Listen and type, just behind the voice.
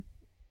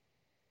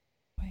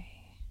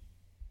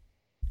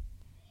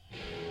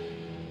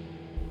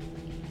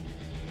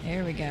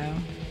There we go.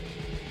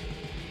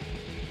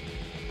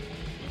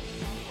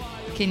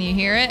 Can you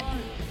hear it?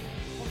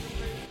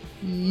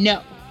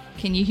 No.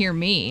 Can you hear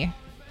me?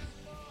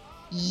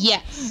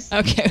 Yes.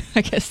 Okay,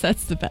 I guess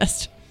that's the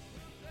best.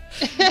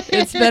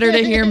 It's better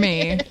to hear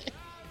me.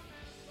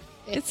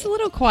 It's a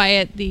little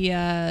quiet.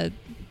 This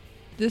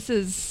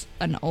is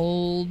an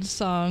old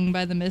song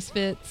by the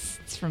Misfits.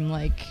 It's from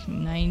like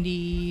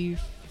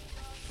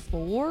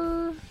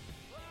 94,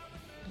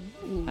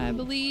 I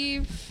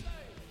believe.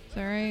 Is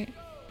that right?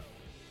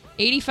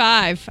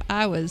 85.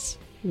 I was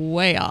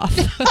way off.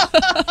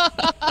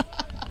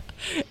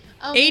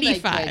 Oh,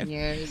 85. Like 10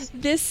 years.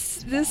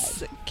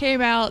 This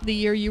came out the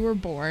year you were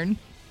born.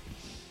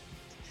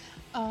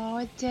 Oh,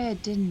 it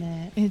did, didn't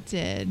it? It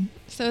did.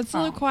 So it's a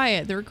little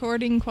quiet. The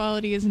recording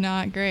quality is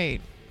not great.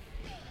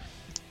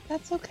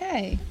 That's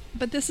okay.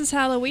 But this is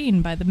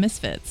Halloween by the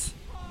Misfits.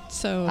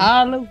 So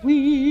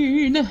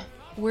Halloween.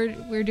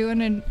 we're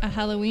doing a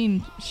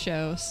Halloween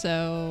show,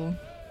 so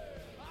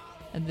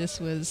this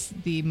was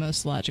the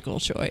most logical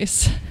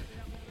choice.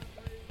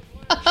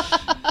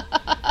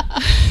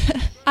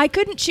 I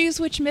couldn't choose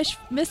which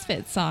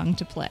Misfits song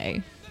to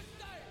play.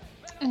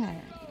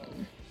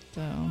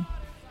 So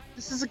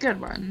This is a good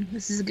one.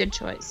 This is a good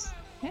choice.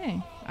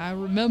 hey, I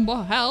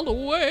remember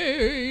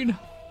Halloween.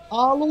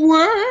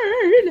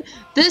 Halloween.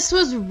 This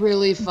was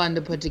really fun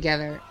to put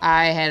together.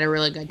 I had a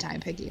really good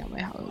time picking out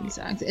my Halloween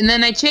songs. And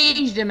then I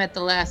changed them at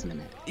the last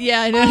minute.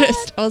 Yeah, I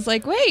noticed. I was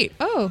like, wait,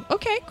 oh,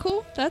 okay,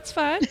 cool. That's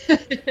fine.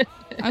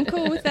 I'm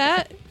cool with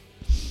that.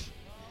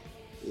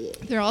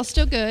 They're all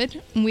still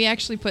good. And we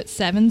actually put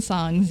 7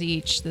 songs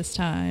each this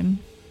time.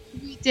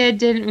 We did,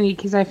 didn't we?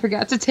 Because I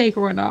forgot to take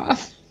one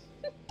off.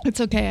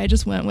 It's okay. I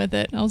just went with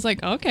it. I was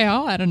like, okay,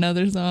 I'll add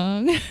another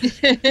song.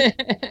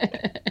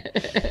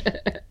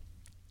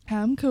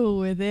 I'm cool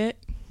with it.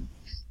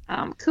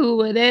 I'm cool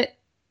with it.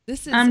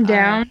 I'm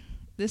down.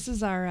 This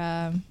is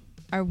our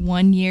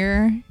 1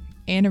 year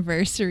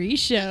anniversary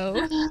show.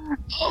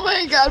 Oh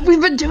my god,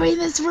 we've been doing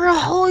this for a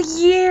whole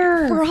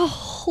year. For a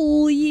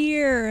whole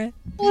year.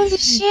 Holy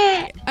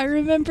shit. I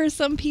remember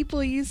some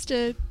people used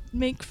to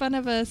make fun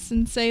of us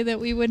and say that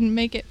we wouldn't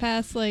make it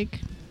past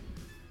like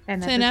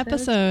 10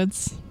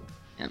 episodes.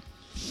 Yep.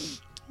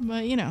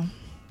 But you know.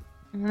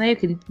 They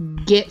can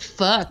get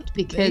fucked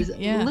because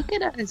look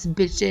at us,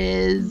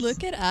 bitches.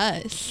 Look at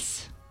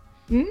us.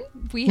 Hmm?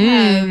 We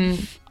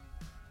have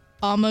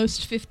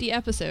almost 50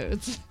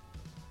 episodes.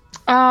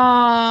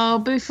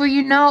 Oh, before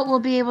you know it, we'll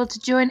be able to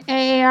join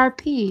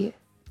AARP.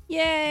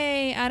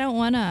 Yay! I don't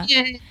wanna.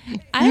 Yeah.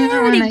 I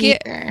already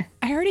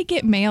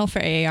get mail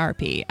for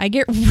AARP. I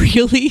get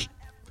really,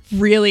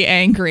 really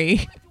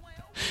angry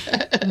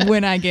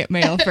when I get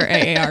mail for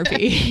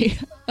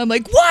AARP. I'm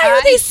like, why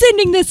are they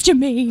sending this to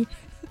me?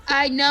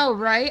 I know,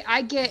 right?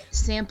 I get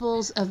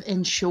samples of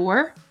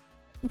Ensure.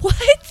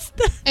 What?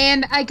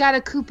 And I got a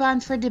coupon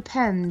for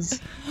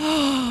Depends.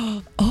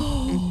 Oh.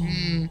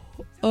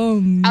 Oh,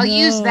 no. I'll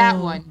use that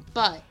one,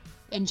 but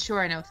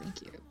Ensure, no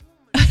thank you.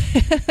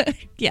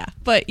 Yeah,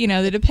 but you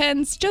know, it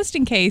depends just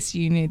in case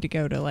you need to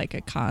go to like a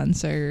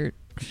concert.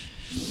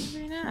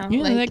 I know.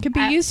 Yeah, like, that could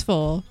be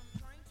useful.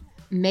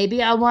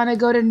 Maybe I want to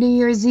go to New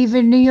Year's Eve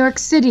in New York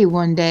City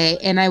one day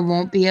and I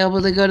won't be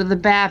able to go to the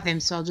bathroom,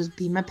 so I'll just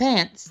pee my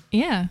pants.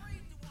 Yeah.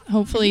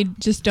 Hopefully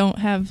just don't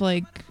have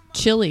like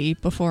chili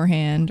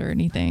beforehand or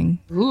anything.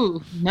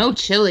 Ooh, no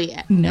chili.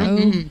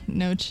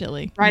 No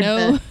chili.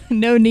 Right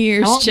No New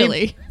Year's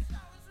chili.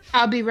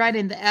 I'll be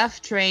riding the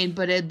F train,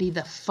 but it'd be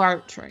the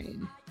fart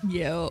train.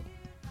 Yo.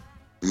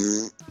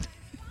 Toot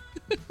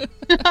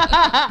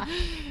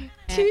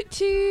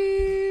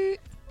toot.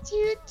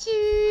 Toot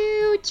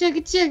toot.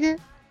 Chugga chugga.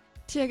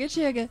 Chugga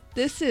chugga.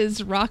 This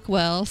is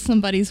Rockwell,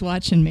 Somebody's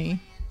Watching Me.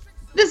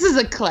 This is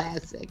a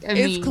classic.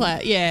 It's a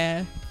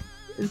classic.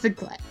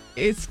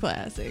 It's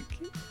classic.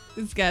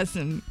 It's got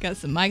some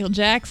Michael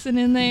Jackson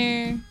in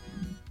there.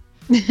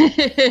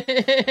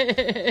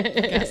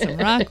 Got some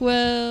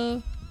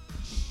Rockwell.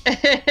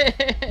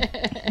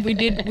 We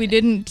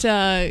didn't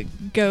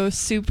go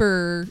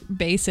super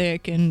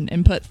basic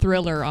and put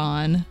Thriller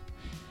on.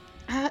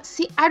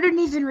 See, I didn't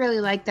even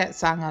really like that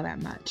song all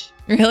that much.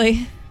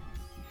 Really?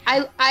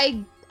 I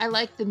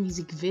like the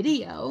music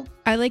video.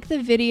 I like the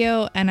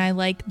video and I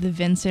like the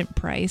Vincent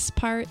Price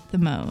part the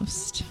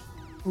most.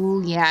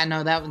 Ooh, yeah,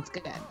 no, that one's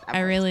good.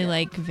 I really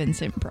like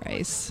Vincent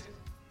Price.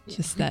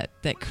 Just that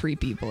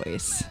creepy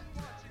voice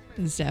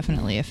is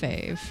definitely a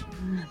fave.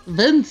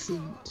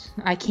 Vincent.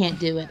 I can't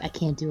do it.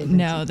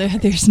 No,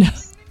 there's no...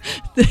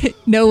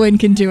 No one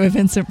can do a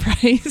Vincent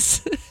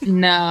Price.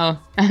 No.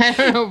 I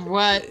don't know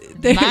what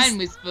mine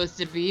was supposed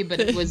to be,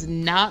 but it was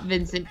not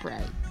Vincent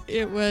Price.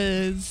 It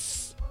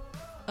was...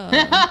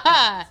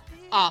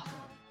 awful.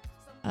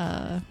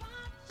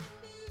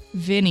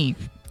 Vinny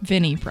Price.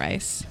 Vinny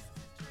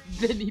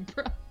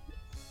Price.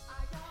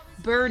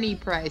 Bernie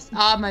Price.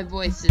 Ah, my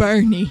voice is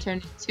Bernie.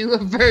 turned into a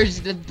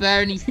version of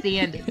Bernie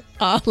Sanders.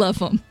 All of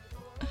them.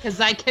 Because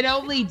I can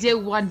only do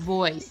one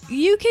voice.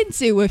 You can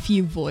do a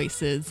few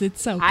voices.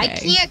 It's okay. I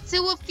can't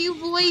do a few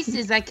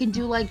voices. I can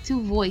do like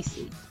 2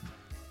 voices.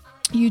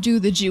 You do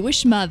the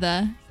Jewish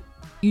mother.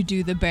 You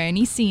do the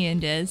Bernie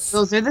Sanders.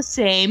 Those are the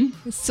same.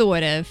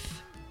 Sort of.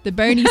 The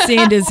Bernie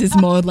Sanders is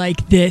more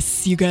like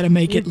this. You gotta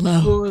make it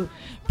low.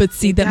 But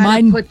see that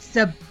mine. Put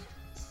some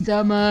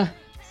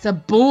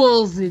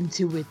balls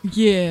into it.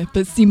 Yeah,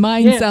 but see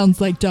mine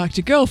sounds like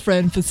Dr.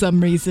 Girlfriend for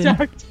some reason.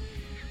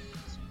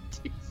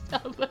 You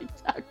sound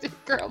like Dr.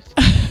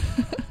 Girlfriend.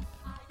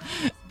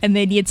 And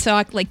then you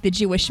talk like the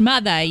Jewish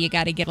mother. You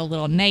gotta get a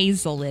little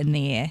nasal in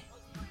there.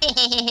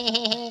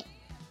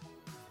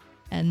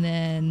 And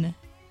then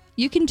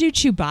you can do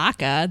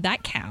Chewbacca.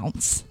 That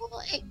counts.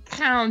 Well, it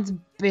counts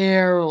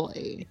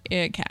barely.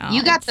 It counts.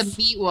 You got the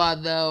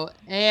meatwad though,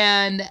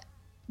 and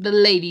the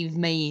ladies'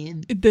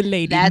 man. The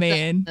lady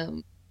man.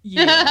 Awesome.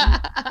 Yeah.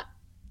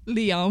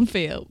 Leon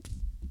Phelps.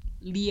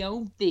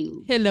 Leon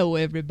Phelps. Hello,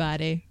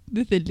 everybody.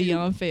 This is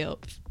Leon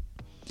Phelps.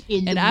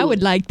 And I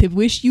would like to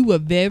wish you a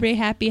very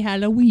happy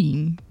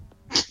Halloween.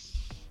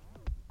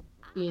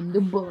 in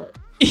the butt.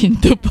 In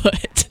the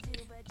butt.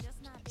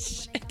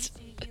 Shit.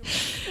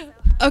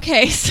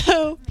 Okay,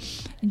 so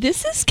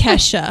this is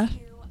Kesha.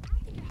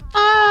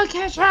 Oh,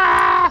 Kesha!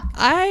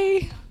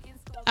 I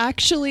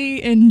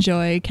actually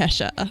enjoy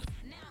Kesha.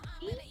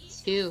 Me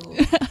too.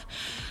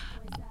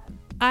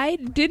 I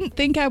didn't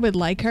think I would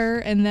like her,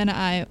 and then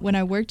when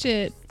I worked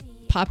at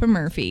Papa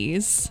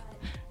Murphy's,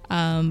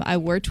 I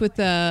worked with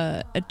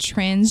a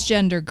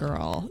transgender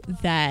girl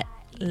that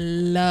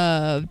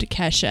loved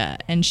Kesha,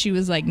 and she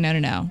was like,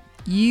 no,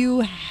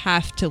 you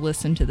have to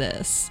listen to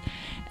this.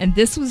 And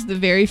this was the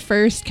very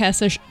first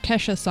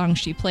Kesha song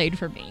she played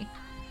for me.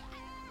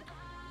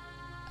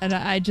 And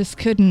I just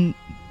couldn't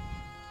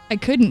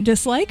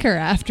dislike her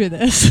after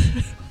this.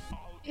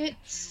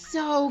 It's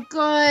so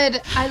good.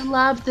 I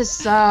love this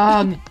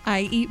song.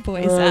 I eat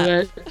boys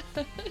up.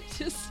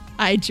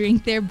 I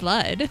drink their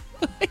blood.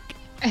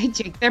 I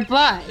drink their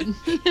blood.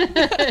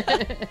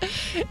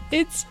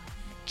 It's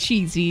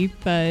cheesy,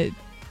 but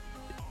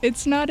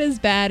it's not as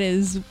bad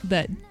as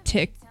that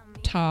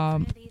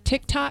TikTok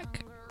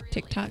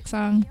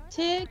song.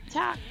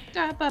 TikTok,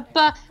 blah blah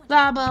blah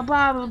blah blah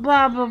blah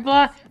blah blah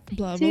blah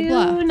Blah blah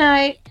blah.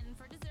 Tonight,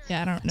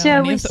 Yeah, I don't know. till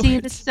any we of the see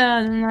the words.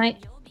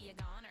 sunlight.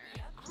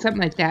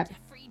 Something like that.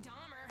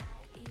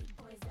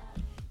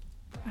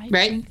 I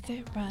Right? drink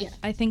their blood. Yeah.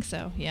 I think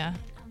so. Yeah.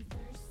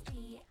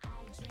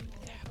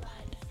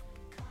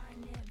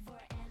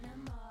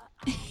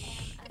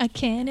 A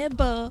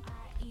cannibal.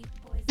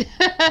 This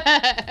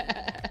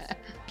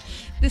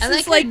I is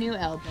like like her new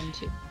album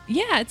too.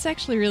 yeah, it's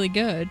actually really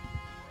good.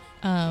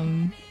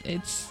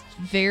 It's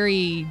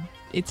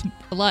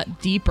a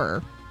lot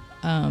deeper,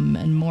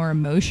 and more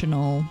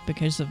emotional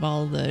because of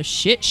all the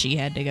shit she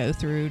had to go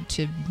through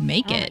to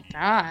make Oh it. my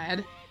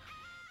God.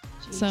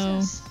 So,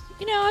 Jesus.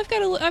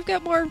 I've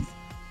got more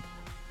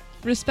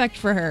respect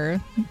for her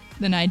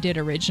than I did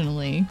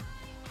originally.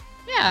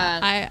 Yeah.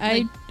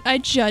 I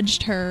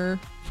judged her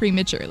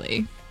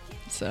prematurely.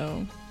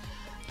 So,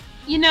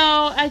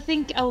 I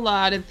think a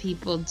lot of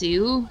people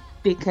do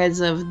because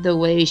of the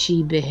way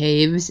she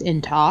behaves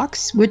and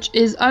talks, which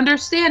is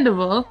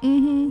understandable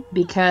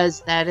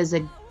because that is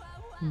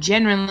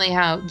generally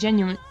how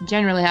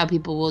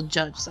people will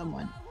judge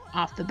someone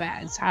off the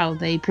bat. It's how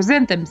they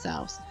present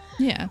themselves.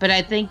 yeah. But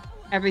I think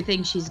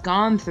everything she's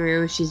gone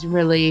through, she's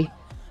really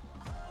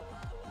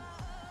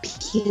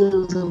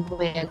peeled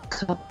away a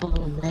couple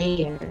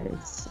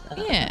layers.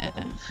 Yeah.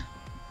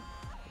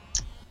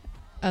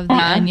 Of the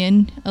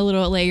onion,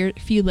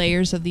 few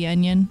layers of the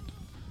onion.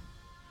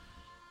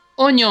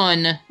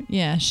 Onion.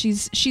 Yeah,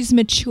 she's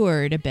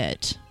matured a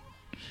bit.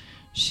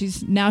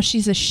 She's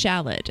a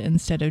shallot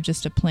instead of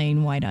just a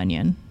plain white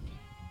onion.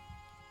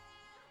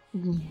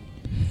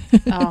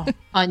 Oh,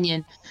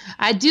 onion.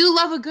 I do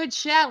love a good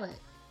shallot.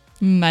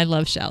 I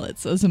love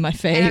shallots. Those are my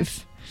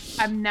fave.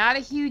 I'm not a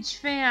huge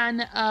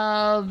fan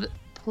of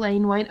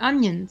plain white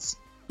onions.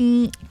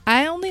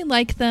 I only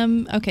like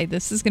them. Okay,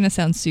 this is going to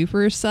sound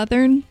super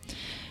southern,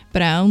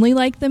 but I only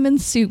like them in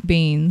soup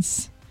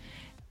beans,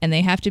 and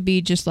they have to be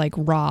just like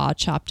raw,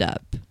 chopped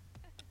up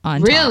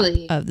on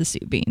Really? top of the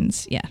soup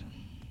beans. Yeah.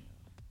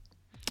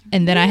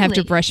 And then I have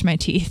to Really? brush my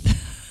teeth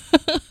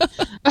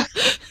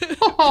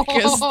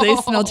because they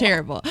smell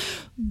terrible.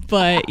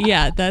 But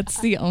yeah, that's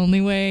the only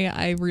way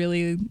I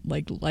really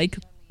like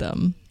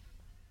them.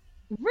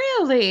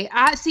 Really?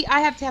 I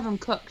have to have them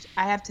cooked.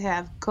 I have to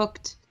have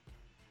cooked.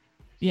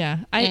 Yeah,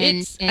 I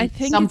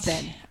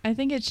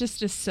think it's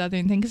just a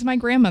southern thing because my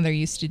grandmother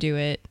used to do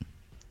it.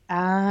 When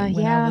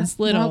I was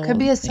little. Well, it could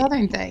be a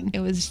southern thing. It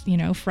was,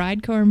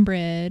 fried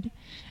cornbread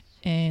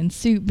and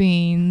soup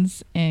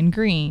beans and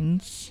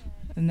greens.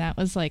 And that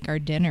was like our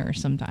dinner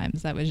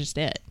sometimes. That was just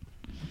it.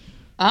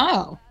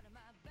 Oh.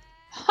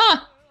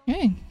 Huh.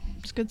 Hey,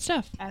 it's good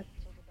stuff. I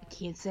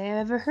can't say I've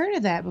ever heard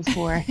of that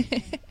before.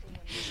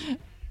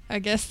 I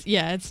guess,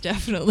 yeah, it's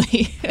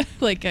definitely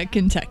like a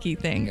Kentucky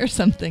thing or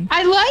something.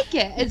 I like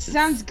it. It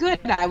sounds good.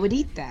 I would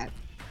eat that.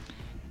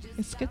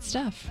 It's good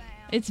stuff.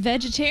 It's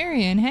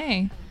vegetarian,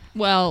 hey.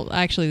 Well,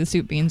 actually, the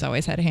soup beans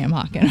always had ham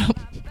hock in them.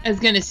 I was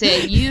gonna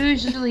say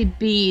usually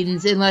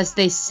beans, unless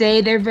they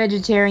say they're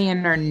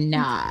vegetarian or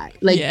not,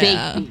 like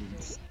baked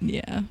beans.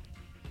 Yeah.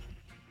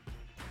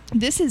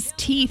 This is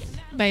Teeth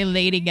by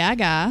Lady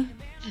Gaga.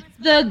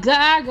 The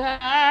Gaga.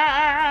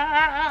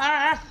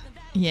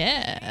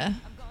 Yeah.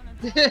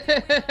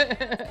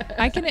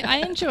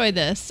 I enjoy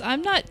this.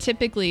 I'm not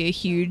typically a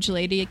huge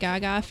Lady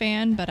Gaga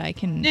fan, but I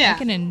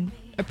can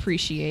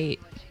appreciate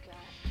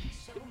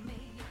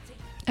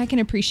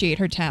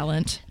her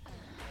talent.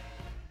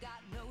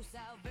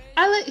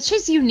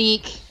 She's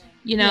unique,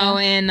 you know,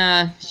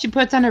 and she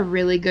puts on a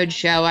really good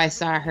show. I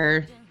saw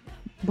her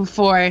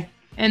before,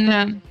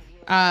 and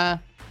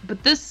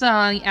but this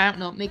song, I don't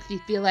know, it makes me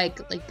feel like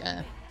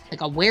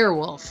a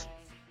werewolf.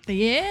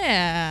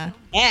 Yeah.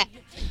 Yeah.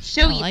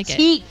 Show your like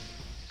teeth.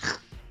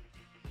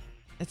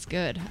 It's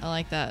good. I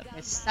like that.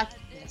 I suck at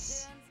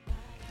this.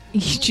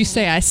 Did you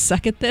say I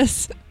suck at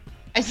this?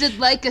 I said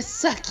like a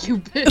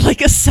succubus.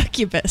 Like a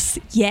succubus.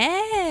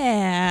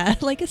 Yeah.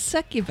 Like a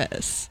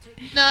succubus.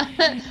 No,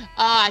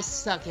 I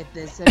suck at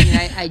this. I mean,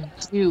 I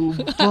do.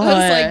 But I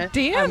was like,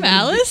 damn,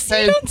 Alice,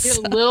 you don't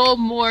feel a little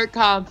more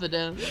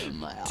confident.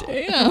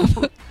 Damn.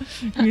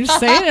 You're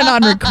saying it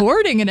on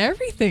recording and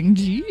everything.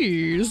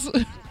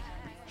 Jeez.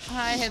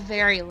 I have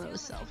very low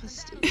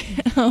self-esteem.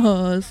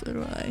 Oh, so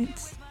do I.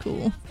 It's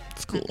cool.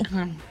 It's cool.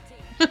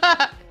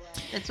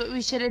 That's what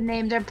we should have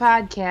named our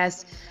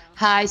podcast.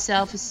 High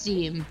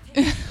self-esteem.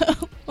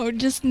 Or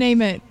just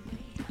name it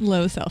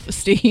low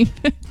self-esteem.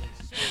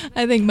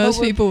 I think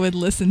most people would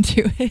listen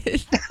to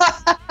it.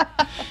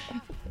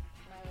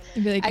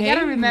 Be like, I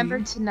gotta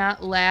remember to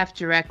not laugh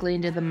directly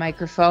into the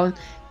microphone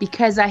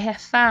because I have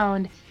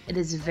found it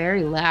is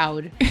very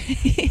loud.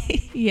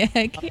 Yeah,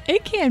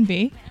 it can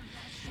be.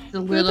 It's a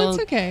little. But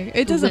that's okay.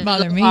 It doesn't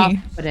bother me.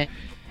 Off-putting.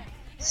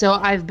 So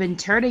I've been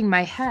turning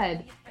my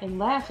head and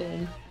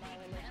laughing.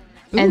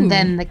 Ooh. And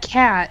then my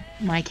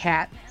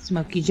cat,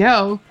 Smokey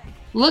Joe,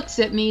 looks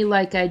at me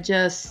like I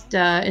just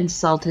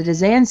insulted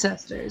his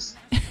ancestors.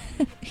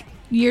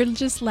 You're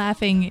just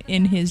laughing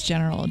in his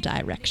general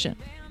direction.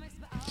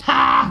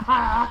 Ha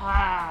ha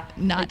ha!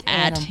 Not like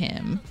at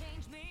him.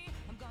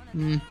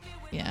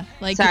 Yeah.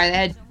 Like sorry, that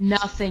had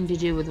nothing to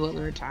do with what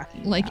we were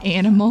talking like about. Like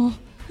animal.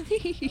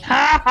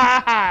 Ha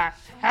ha ha!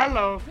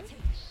 Hello.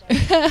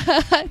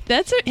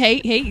 That's it.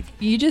 Hey,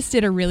 you just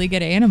did a really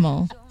good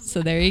animal.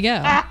 So there you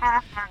go.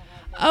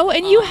 Oh,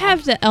 and you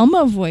have the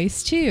Elmo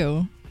voice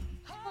too.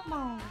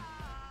 Elmo.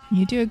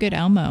 You do a good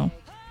Elmo.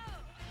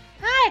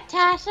 Hi,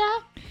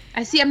 Tasha.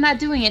 I see I'm not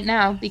doing it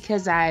now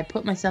because I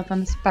put myself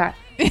on the spot.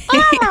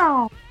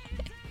 Oh!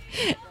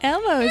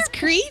 Elmo is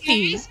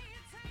creepy.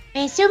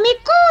 Beso mi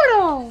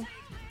culo.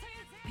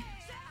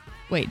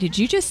 Wait, did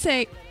you just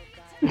say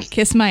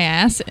kiss my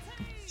ass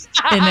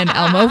in an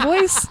Elmo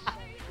voice?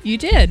 You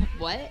did.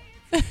 What?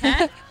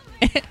 Huh?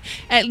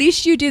 At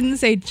least you didn't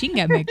say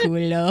chinga me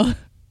culo.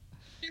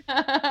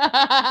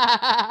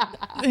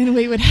 And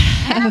we would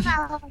have...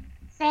 Elmo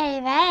say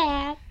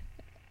that.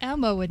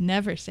 Elmo would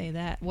never say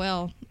that.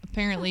 Well,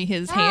 apparently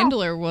his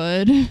handler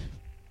would.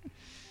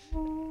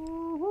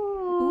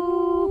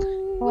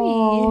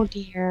 Oh,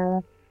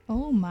 dear.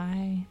 Oh,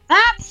 my.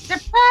 That's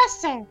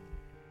depressing.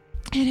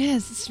 It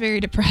is. It's very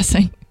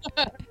depressing.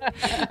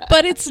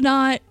 But it's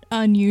not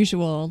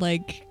unusual.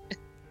 Like,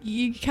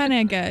 you kind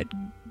of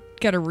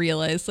got to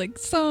realize, like,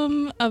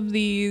 some of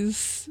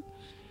these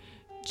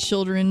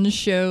children's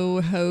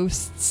show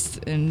hosts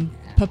and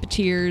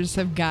puppeteers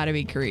have got to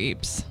be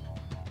creeps.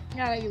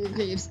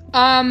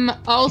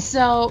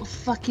 Also,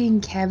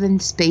 fucking Kevin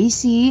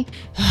Spacey.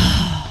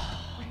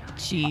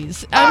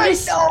 Jeez. I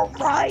know,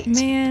 right?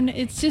 Man,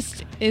 it's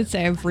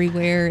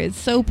everywhere. It's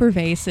so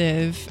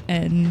pervasive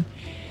and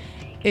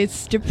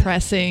it's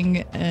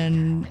depressing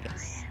and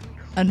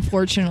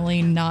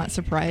unfortunately not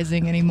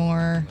surprising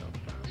anymore.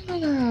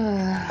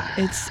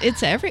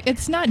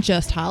 It's not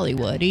just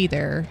Hollywood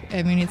either.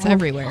 I mean, it's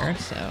everywhere,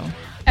 so.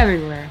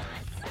 Everywhere.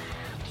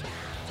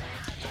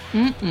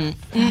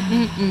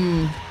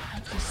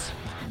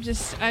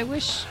 Just I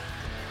wish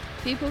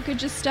people could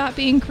just stop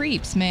being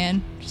creeps,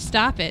 man. Just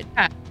stop it.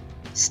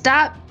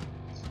 Stop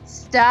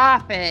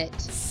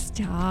it.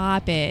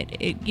 Stop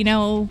it. You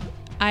know,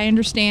 I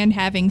understand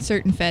having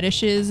certain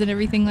fetishes and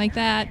everything like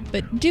that,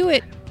 but do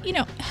it, you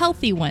know,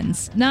 healthy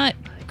ones, not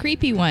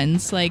creepy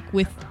ones like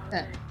with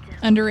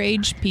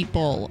underage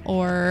people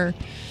or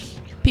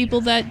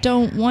people that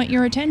don't want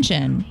your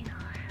attention,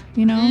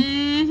 you know?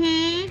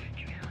 Mm-hmm.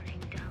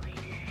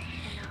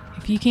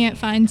 If you can't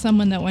find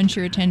someone that wants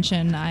your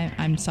attention,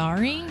 I'm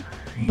sorry,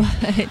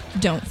 but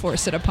don't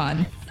force it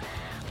upon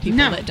people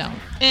that don't.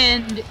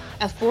 And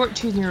a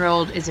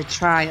 14-year-old is a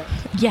child.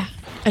 Yeah,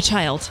 a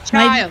child.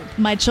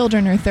 My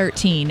children are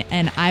 13,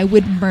 and I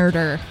would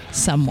murder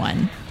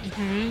someone.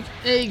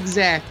 Mm-hmm.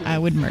 Exactly. I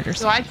would murder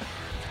someone. So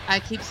I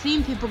keep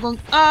seeing people going,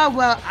 oh,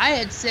 well, I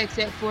had sex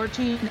at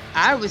 14.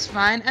 I was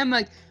fine. I'm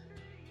like,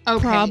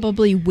 okay.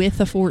 Probably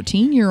with a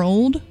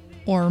 14-year-old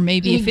or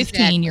maybe Exactly.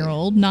 a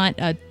 15-year-old, not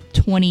a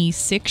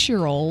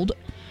 26-year-old.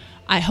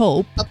 I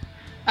hope.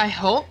 I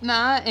hope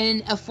not.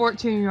 And a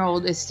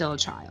 14-year-old is still a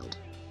child.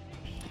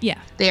 Yeah.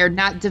 They are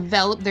not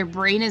developed. Their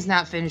brain is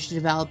not finished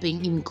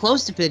developing, even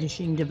close to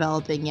finishing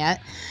developing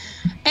yet.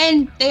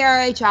 And they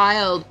are a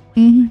child.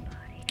 Mm-hmm.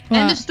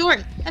 Well, End of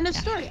story. End of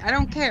story. I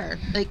don't care.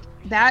 Like,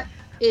 that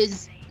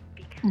is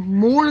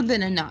more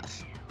than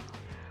enough.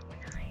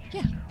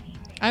 Yeah.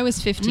 I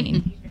was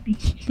 15.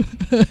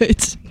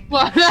 But,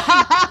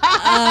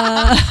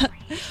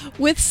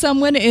 with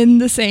someone in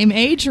the same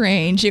age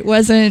range. It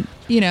wasn't,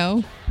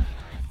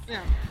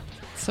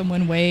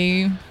 someone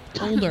way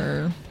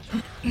older.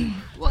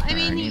 Well, I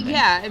mean,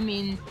 yeah, I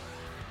mean,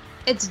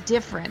 it's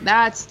different.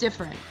 That's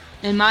different.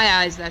 In my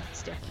eyes,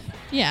 that's different.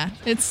 Yeah,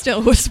 it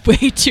still was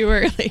way too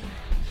early.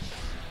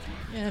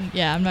 And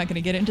yeah, I'm not going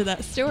to get into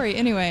that story.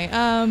 Anyway,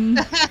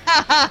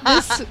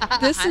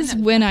 this is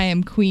When I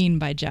Am Queen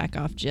by Jack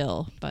Off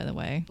Jill, by the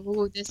way.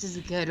 Oh, this is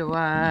a good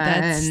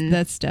one.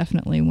 That's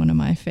definitely one of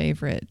my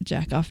favorite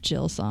Jack Off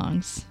Jill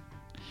songs.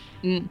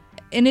 And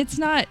it's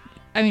not,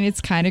 I mean,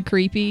 it's kind of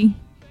creepy.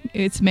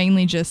 It's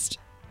mainly just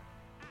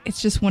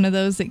one of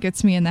those that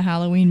gets me in the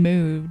Halloween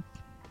mood.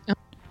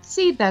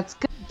 See, that's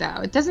good,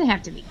 though. It doesn't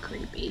have to be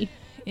creepy.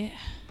 Yeah.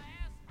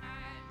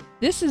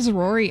 This is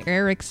Rory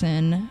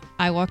Erickson,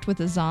 I Walked with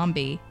a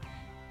Zombie.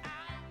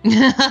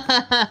 This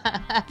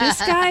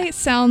guy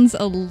sounds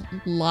a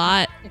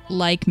lot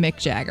like Mick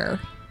Jagger.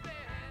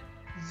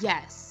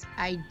 Yes,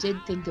 I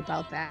did think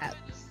about that.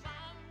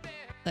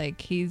 Like,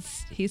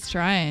 he's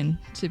trying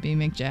to be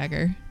Mick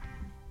Jagger.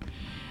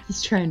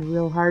 He's trying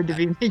real hard to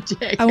be Mick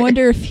Jagger. I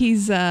wonder if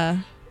he's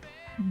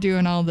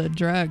doing all the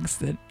drugs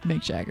that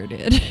Mick Jagger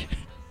did.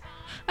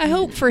 I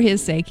hope for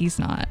his sake he's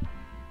not.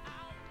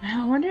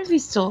 I wonder if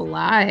he's still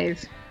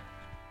alive.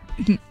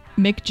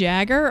 Mick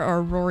Jagger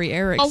or Rory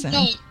Erickson?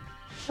 Oh,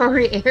 no.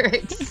 Rory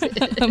Erickson.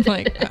 I'm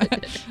like,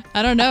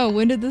 I don't know.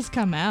 When did this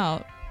come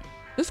out?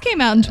 This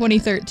came out in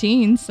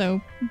 2013,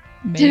 so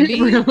maybe.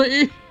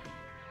 Really?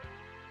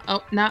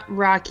 Oh, not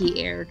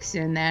Rocky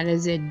Erickson. That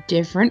is a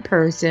different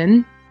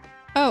person.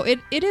 Oh,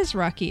 it is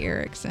Rocky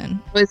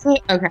Erickson. Was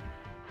it? Okay.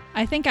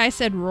 I think I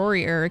said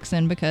Rory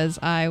Erickson because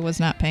I was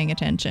not paying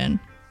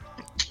attention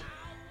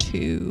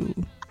to...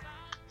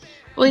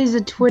 Well, he's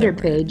a Twitter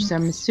page, so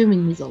I'm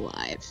assuming he's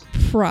alive.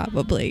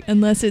 Probably,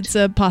 unless it's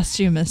a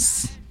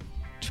posthumous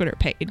Twitter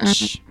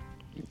page.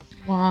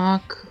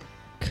 Walk.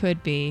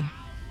 Could be.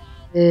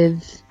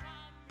 With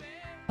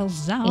a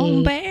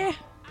zombie.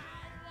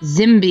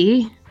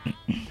 Zimby.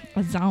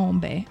 A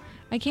zombie.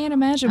 I can't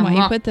imagine why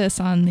you put this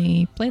on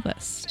the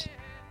playlist.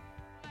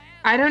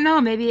 I don't know.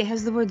 Maybe it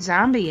has the word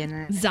zombie in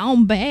it.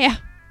 Zombie.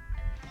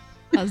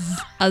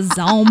 A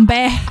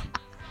zombie.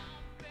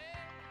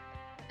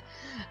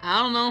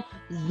 I don't know.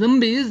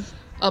 Zombies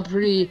are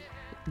pretty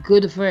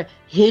good for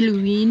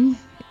Halloween.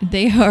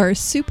 They are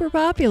super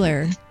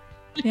popular.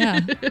 Yeah.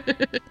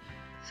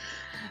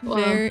 Well,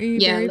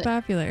 very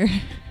popular.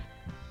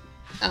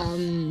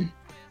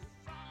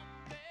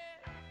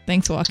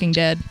 Thanks, Walking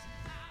Dead.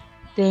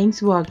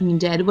 Thanks, Walking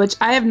Dead, which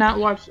I have not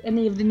watched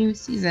any of the new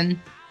season.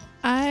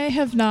 I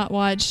have not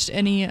watched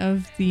any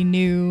of the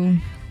new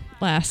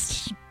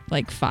last,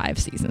 5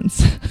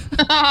 seasons.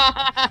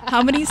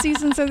 How many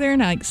seasons are there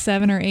now?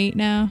 7 or 8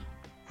 now?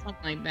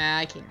 Something like that.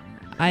 I can't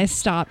remember. I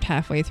stopped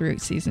halfway through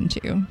season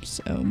 2,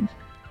 so...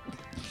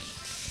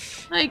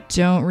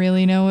 don't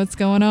really know what's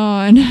going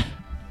on.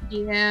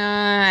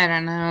 Yeah, I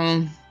don't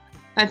know.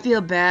 I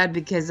feel bad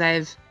because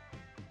I've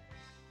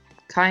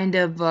kind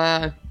of,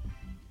 I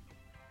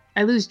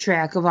lose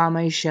track of all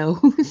my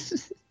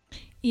shows.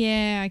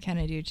 Yeah, I kind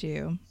of do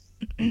too.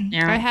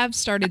 Yeah. I have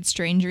started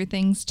Stranger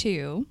Things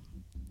too.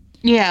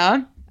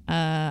 Yeah.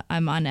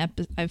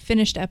 I've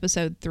finished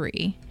episode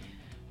 3,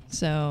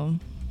 so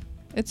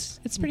it's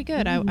pretty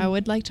good. I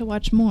would like to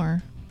watch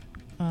more,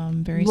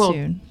 very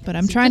soon. But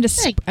I'm trying to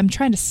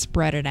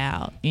spread it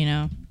out.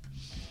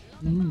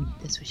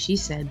 That's what she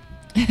said.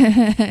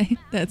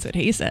 That's what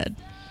he said.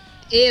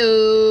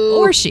 Ew.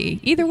 Or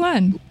she, either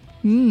one.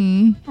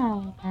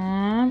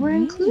 Aww, we're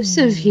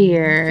inclusive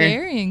here.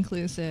 Very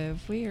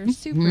inclusive. We are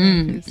super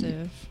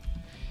inclusive.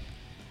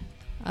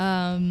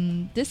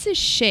 This is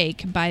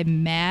Shake by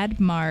Mad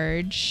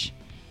Marge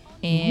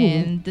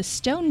and the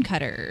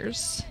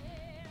Stonecutters.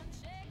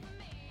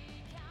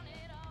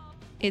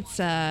 It's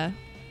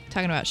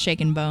talking about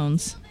shaking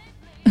bones.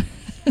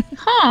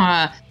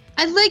 Huh.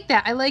 I like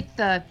that. I like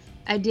the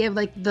idea of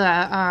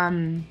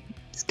the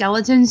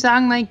skeleton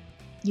song,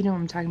 you know what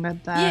I'm talking about.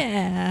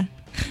 Yeah.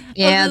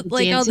 Yeah, the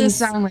dancing all this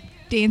song.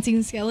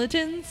 Dancing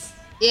skeletons.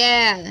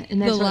 Yeah,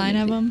 and that's the line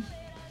of them.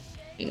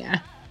 Yeah.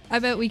 I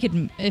bet we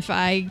could, if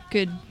I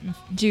could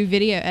do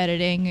video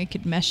editing, I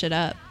could mesh it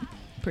up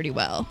pretty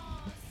well.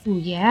 Ooh,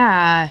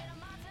 yeah.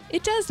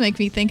 It does make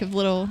me think of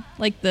little,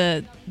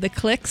 the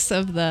clicks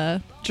of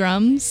the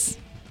drums.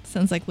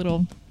 Sounds like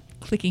little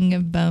clicking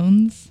of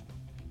bones.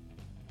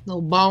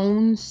 Little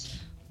bones.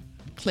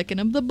 Clicking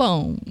of the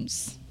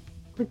bones.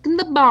 Clicking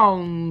the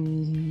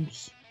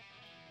bones.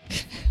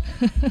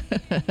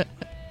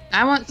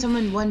 I want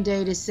someone one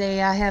day to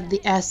say I have the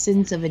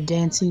essence of a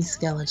dancing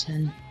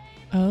skeleton.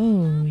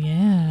 Oh,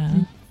 yeah.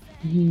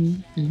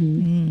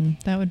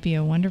 That That would be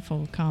a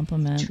wonderful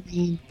compliment.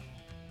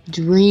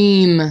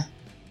 Dream.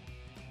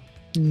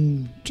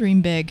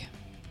 Dream big.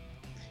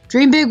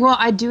 Dream big. Well,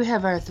 I do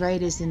have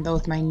arthritis in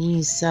both my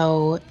knees,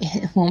 so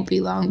it won't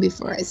be long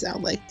before I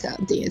sound like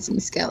a dancing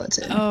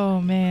skeleton.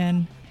 Oh,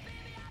 man.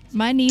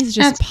 My knees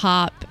just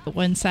pop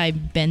once I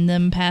bend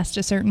them past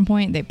a certain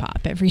point. They pop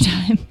every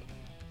time.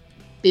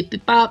 Beep,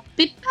 beep, bop,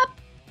 beep, bop.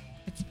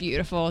 It's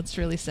beautiful. It's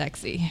really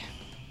sexy.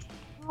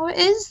 Oh, it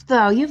is,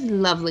 though. You have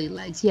lovely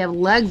legs. You have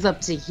legs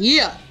up to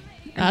here.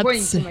 I'm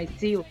pointing to my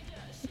ceiling.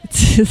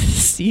 It's the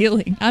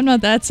ceiling. I'm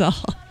not that tall.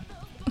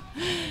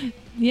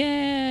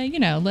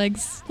 Yeah,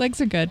 legs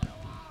are good.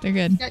 They're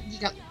good.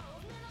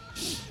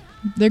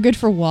 They're good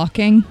for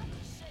walking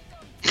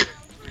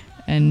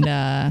and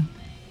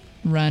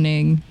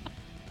running,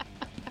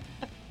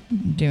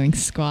 doing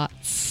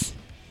squats.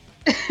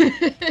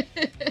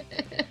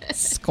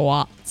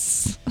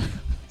 Squats.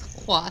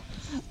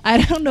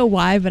 I don't know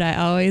why, but I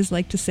always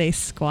like to say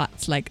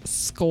squats, like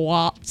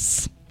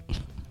squats.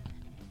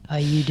 Are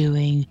you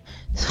doing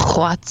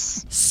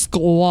squats?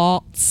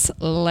 Squats,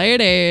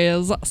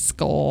 ladies,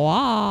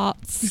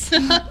 squats.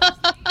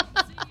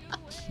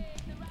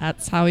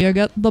 That's how you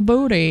get the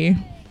booty.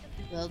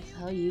 That's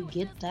how you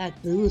get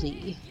that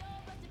booty.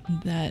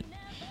 That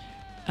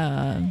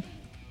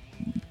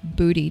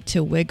booty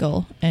to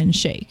wiggle and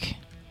shake.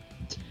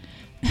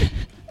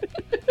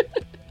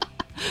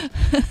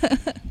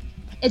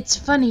 It's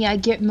funny, I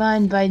get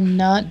mine by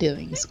not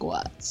doing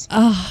squats.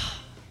 Oh,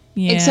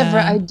 yeah. Except for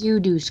I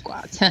do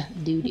squats.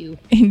 Do.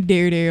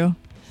 Do.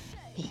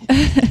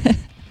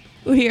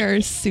 We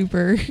are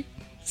super,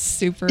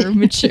 super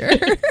mature.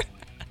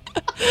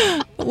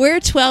 We're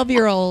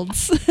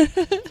 12-year-olds.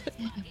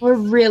 We're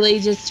really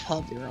just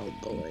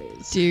 12-year-old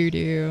boys.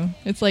 Do.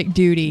 It's like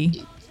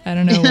duty. I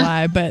don't know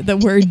why, but the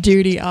word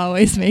duty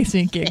always makes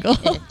me giggle.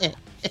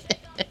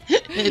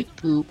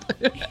 Poop.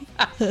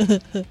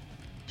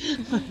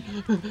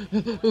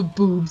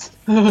 Boobs.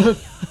 Oh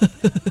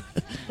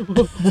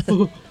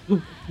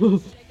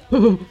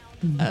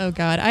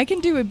God, I can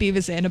do a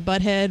Beavis and a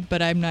Butthead,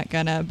 but I'm not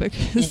gonna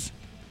because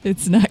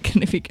it's not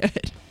gonna be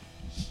good.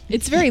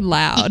 It's very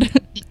loud.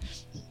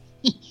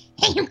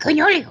 Hey, you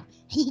coño!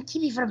 Hey,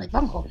 keep me from my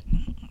bunghole.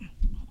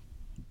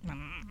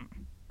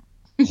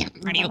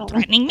 Are you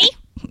threatening me?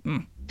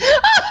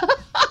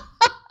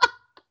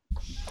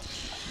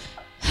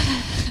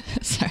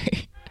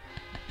 Sorry.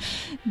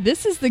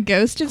 This is the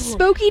Ghost of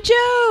Smokey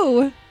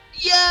Joe.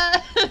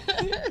 Yeah.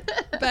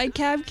 By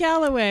Cab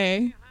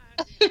Calloway.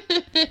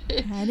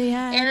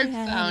 Eric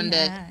found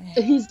it.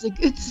 He's like,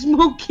 it's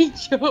Smokey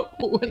Joe.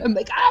 And I'm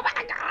like, oh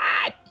my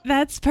God.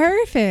 That's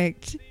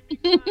perfect.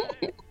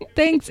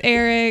 Thanks,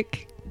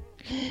 Eric.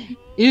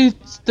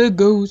 It's the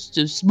Ghost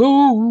of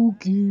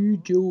Smokey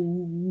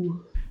Joe.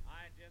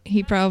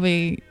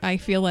 I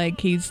feel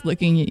like he's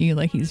looking at you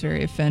like he's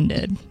very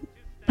offended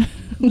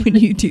when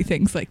you do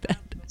things like that.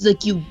 It's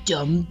like, you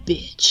dumb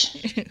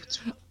bitch.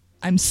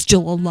 I'm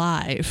still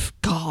alive.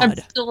 God. I'm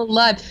still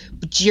alive.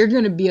 But you're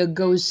going to be a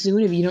ghost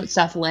soon if you don't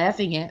stop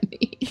laughing at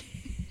me.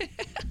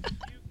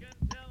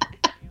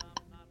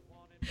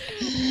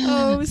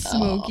 Oh,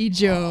 Smokey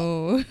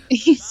Joe.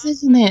 He's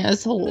such an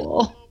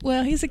asshole.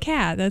 Well, he's a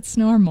cat. That's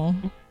normal.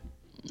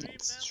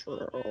 That's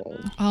true.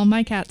 All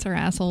my cats are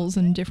assholes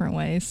in different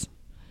ways.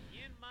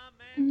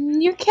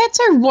 Your cats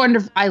are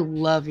wonderful. I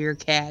love your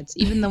cats.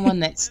 Even the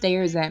one that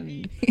stares at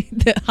me.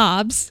 The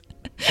Hobbs.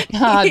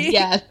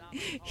 Yeah.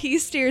 He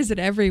stares at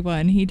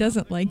everyone. He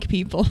doesn't like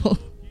people.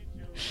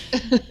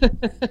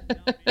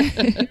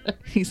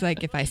 He's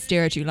like, if I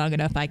stare at you long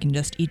enough, I can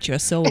just eat your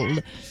soul.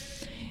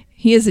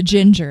 He is a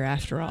ginger,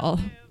 after all.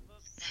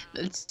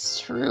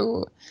 That's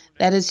true.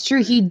 That is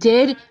true. He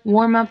did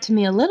warm up to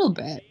me a little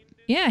bit.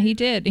 Yeah, he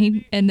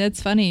did. And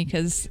that's funny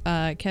because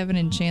Kevin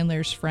and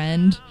Chandler's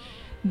friend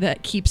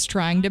that keeps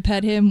trying to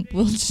pet him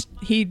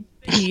he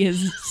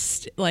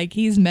is like,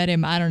 he's met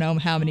him I don't know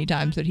how many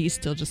times, but he's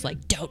still just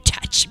like, don't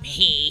touch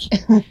me.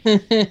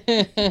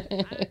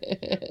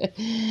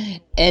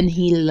 And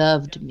he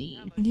loved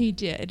me. He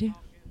did.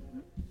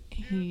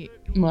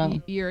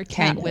 You're a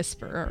cat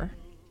whisperer.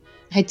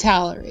 He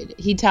tolerated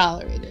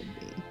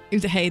me.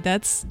 Hey,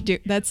 that's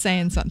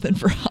saying something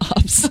for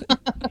Hobbs.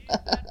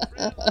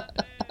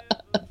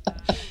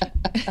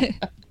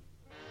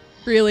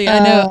 Really,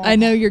 I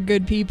know you're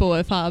good people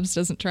if Hobbs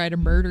doesn't try to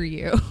murder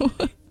you.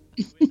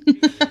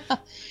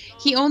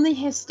 He only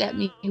hissed at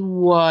me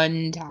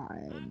one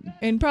time.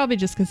 And probably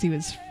just because he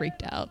was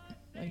freaked out.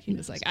 Like he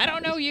was like, I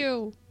don't know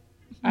you.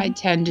 I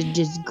tend to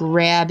just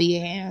grab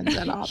your hands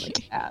at all the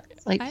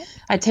cats. Like,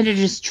 I tend to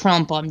just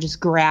trump them, just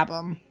grab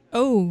them.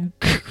 Oh.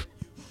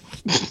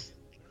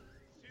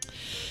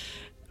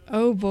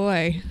 Oh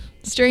boy.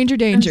 Stranger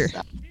danger.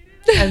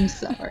 I'm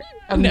sorry.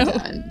 I'm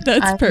done.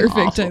 That's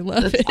perfect. Awful. I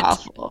love that's it.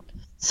 Awful.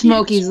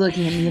 Smokey's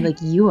looking at me like,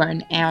 you are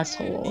an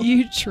asshole.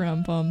 You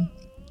trump him.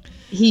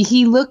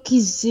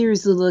 He's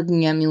seriously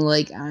looking at me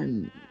like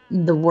I'm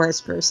the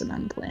worst person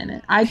on the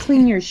planet. I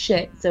clean your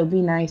shit, so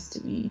be nice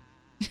to me.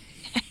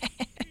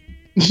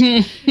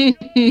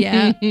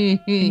 Yeah.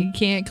 He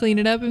can't clean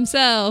it up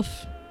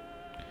himself.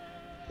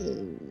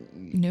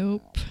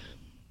 Nope.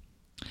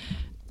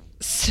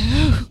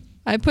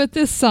 I put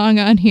this song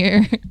on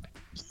here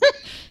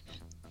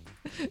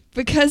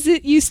because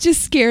it used to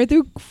scare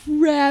the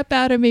crap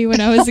out of me when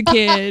I was a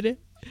kid.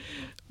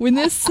 When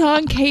this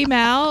song came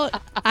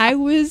out, I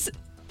was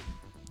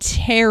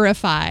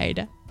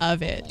terrified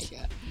of it.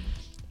 Oh,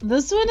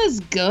 this one is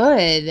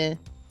good.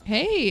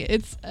 Hey,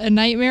 it's A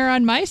Nightmare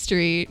on My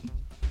Street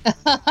by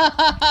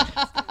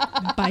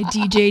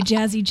DJ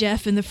Jazzy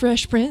Jeff and the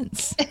Fresh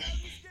Prince.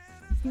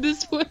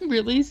 This one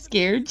really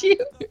scared you?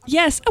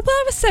 Yes. Well,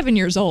 I was 7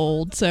 years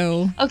old,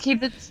 so... Okay,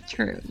 that's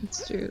true.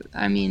 It's true.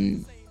 I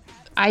mean,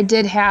 I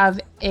did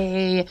have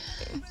a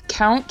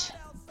Count,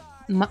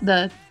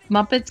 the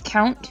Muppets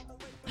Count.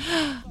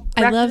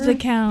 I love the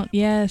Count,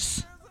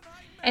 yes.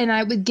 And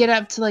I would get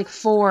up to like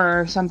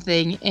 4 or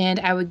something, and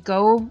I would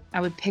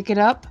pick it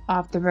up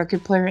off the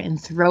record player and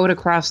throw it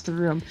across the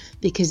room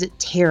because it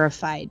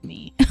terrified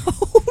me.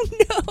 Oh,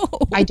 no.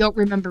 I don't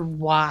remember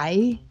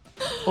why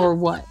or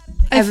what.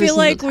 I feel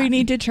like we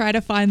need to try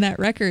to find that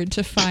record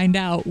to find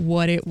out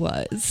what it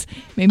was.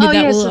 Maybe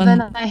so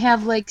then I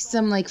have like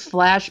some like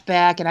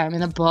flashback and I'm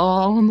in a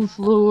ball on the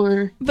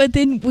floor. But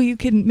then we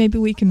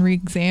can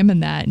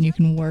re-examine that and you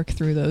can work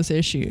through those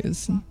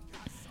issues.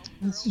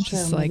 That's true.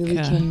 Just maybe we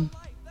can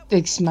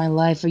fix my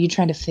life. Are you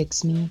trying to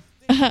fix me?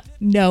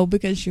 No,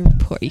 because you're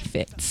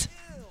perfect.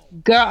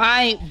 Girl,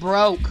 I ain't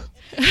broke.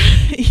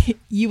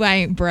 You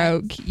ain't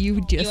broke.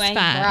 You just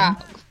fine.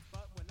 Broke.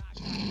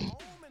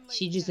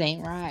 She just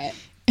ain't right.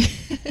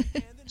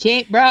 She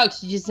ain't broke.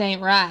 She just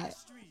ain't right.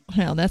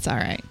 Well, that's all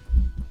right.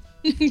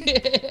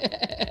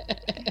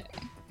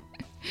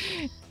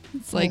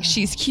 It's like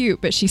she's cute,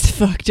 but she's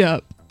fucked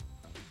up.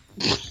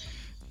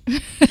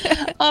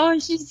 Oh,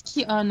 she's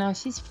cute. Oh, no,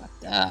 she's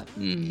fucked up.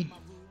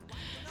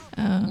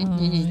 Oh,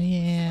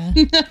 yeah.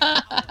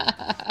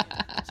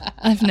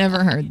 I've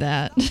never heard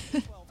that.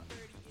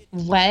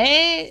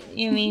 What?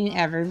 You mean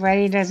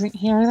everybody doesn't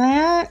hear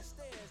that?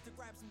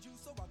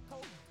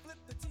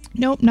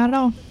 Nope, not at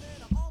all.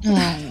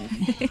 Oh.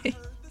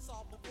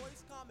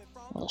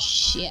 Well,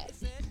 shit.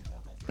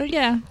 But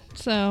yeah,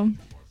 so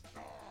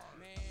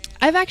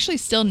I've actually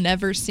still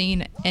never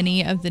seen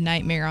any of the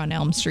Nightmare on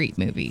Elm Street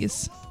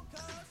movies.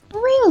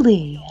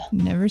 Really?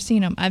 Never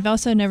seen them. I've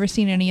also never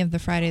seen any of the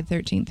Friday the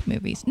 13th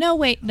movies. No,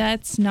 wait,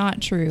 that's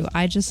not true.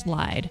 I just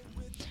lied.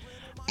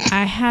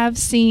 I have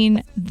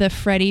seen the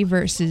Freddy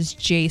versus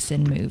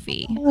Jason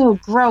movie. Oh,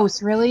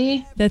 gross,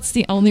 really? That's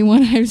the only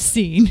one I've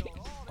seen.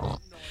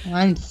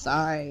 I'm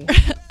sorry.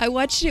 I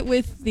watched it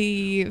with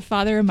the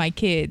father of my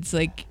kids,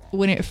 like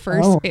when it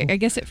first, I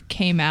guess it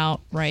came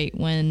out right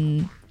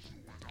when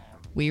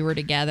we were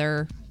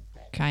together,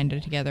 kind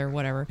of together,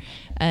 whatever.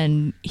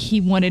 And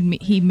he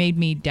made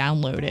me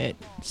download it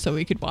so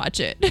we could watch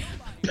it.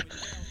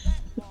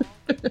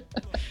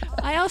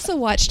 I also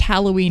watched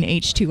Halloween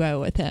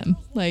H2O with him.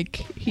 Like,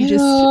 he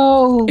just...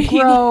 Oh,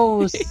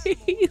 gross.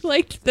 He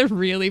liked the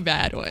really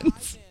bad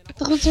ones.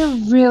 Those are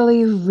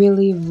really,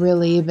 really,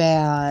 really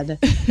bad.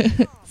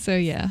 So,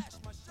 yeah.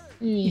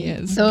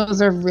 Yes.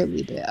 Those are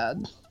really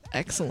bad.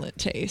 Excellent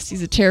taste.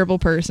 He's a terrible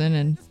person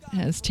and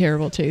has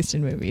terrible taste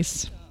in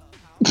movies.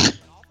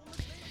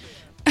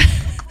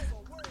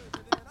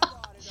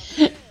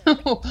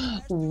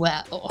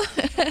 Well.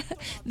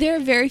 There are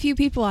very few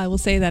people I will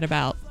say that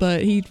about,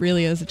 but he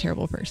really is a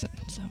terrible person.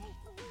 So.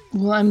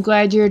 Well, I'm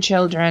glad your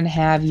children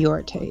have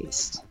your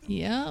taste.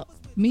 Yeah,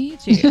 me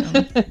too.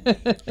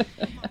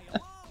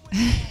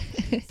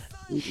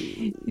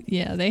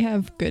 Yeah, they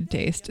have good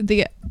taste.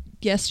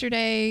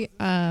 Yesterday,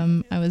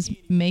 I was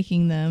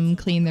making them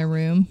clean their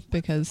room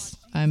because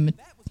I'm a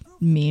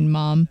mean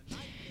mom.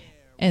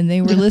 And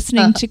they were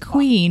listening to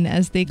Queen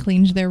as they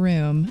cleaned their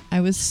room. I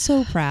was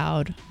so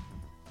proud.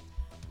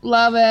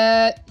 Love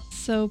it.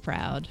 So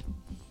proud.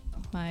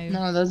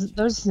 No, those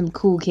are some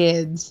cool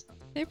kids.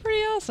 They're pretty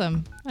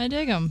awesome. I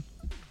dig them.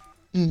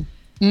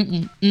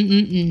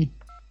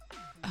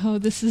 Oh,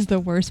 this is the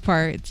worst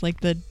part. It's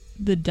like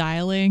the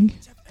dialing.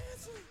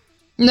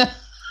 No.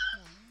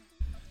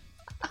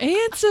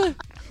 Answer.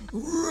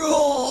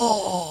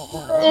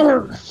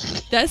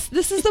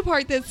 This is the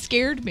part that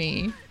scared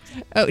me.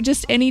 Oh,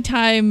 just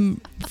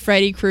anytime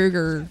Freddy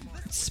Krueger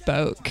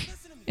spoke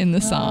in the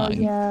song.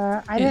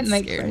 Yeah, I didn't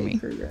like Freddy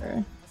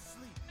Krueger.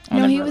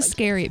 No, he was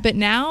scary. But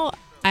now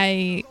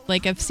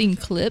I've seen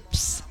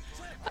clips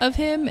of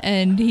him,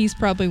 and he's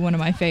probably one of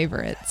my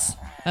favorites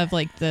of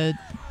like the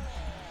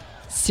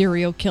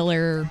serial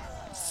killer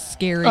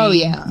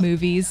scary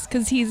movies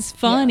because he's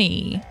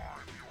funny. Yeah.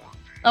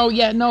 Oh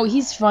yeah, no,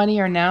 he's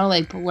funnier now.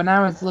 Like, but when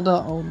I was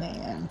little, oh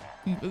man,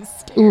 he was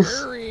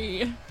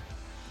scary. Oof.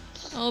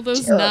 All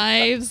those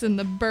knives and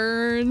the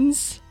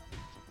burns.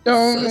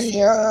 Oh my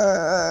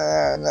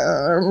God.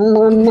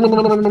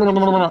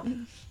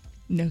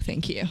 No,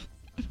 thank you.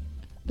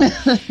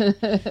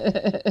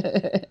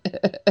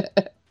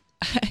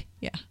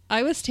 Yeah,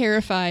 I was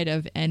terrified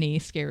of any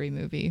scary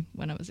movie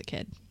when I was a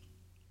kid.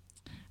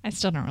 I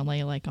still don't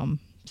really like them,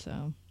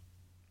 so.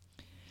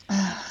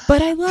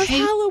 But I love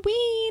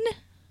Halloween.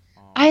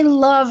 I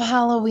love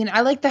Halloween.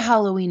 I like the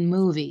Halloween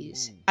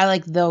movies. I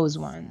like those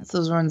ones.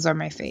 Those ones are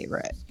my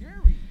favorite.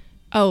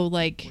 Oh,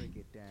 like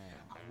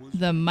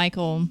the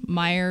Michael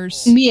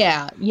Myers.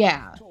 Yeah.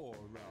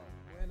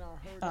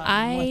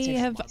 I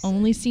have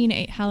only seen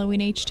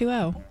Halloween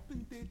H2O.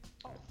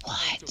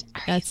 What?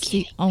 That's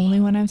the only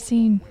one I've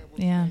seen.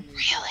 Yeah.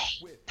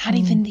 Really? Not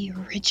even the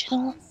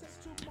original?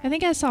 I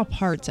think I saw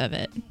parts of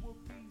it.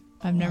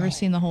 I've never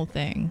seen the whole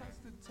thing.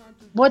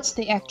 What's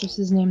the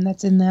actress's name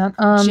that's in that?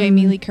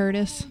 Jamie Lee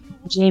Curtis.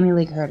 Jamie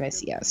Lee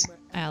Curtis, yes.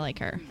 I like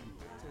her.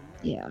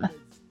 Yeah.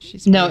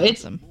 She's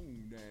awesome.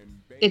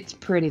 It's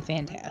pretty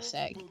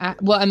fantastic.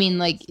 Well, I mean,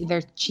 like,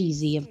 they're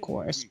cheesy, of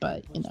course,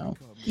 but, you know.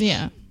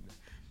 Yeah.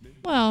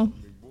 Well,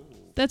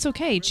 that's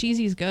okay.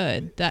 Cheesy's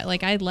good. That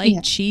I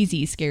like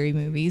cheesy scary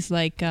movies,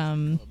 like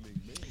you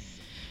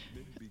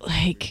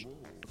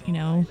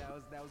know,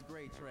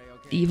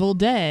 Evil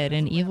Dead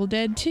and Evil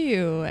Dead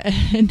 2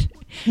 and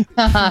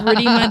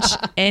pretty much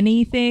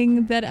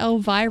anything that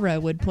Elvira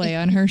would play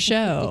on her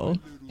show.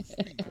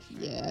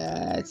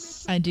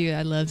 Yes. I do.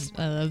 I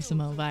love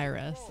some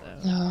Elvira. So.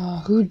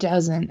 Oh, who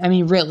doesn't? I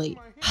mean, really.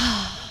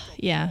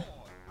 Yeah.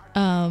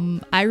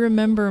 I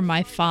remember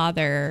my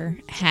father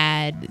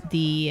had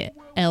the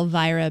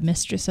Elvira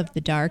Mistress of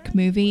the Dark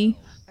movie.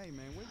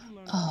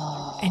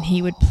 Oh. And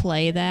he would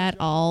play that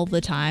all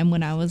the time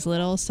when I was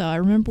little. So I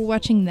remember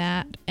watching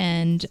that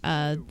and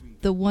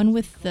the one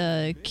with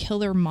the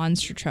killer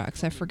monster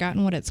trucks. I've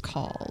forgotten what it's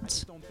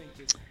called.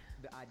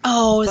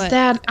 Oh, is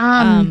that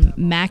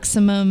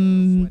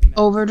Maximum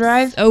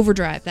Overdrive?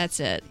 Overdrive, that's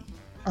it.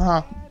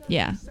 Uh-huh.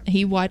 Yeah.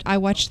 I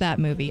watched that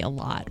movie a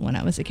lot when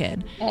I was a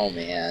kid. Oh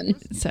man.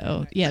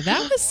 So, yeah,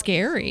 that was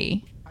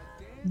scary.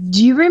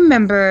 Do you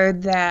remember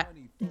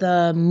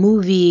the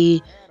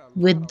movie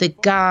with the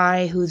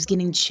guy who's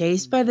getting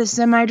chased by the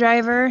semi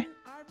driver?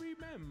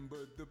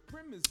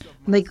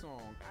 Like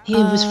he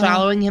was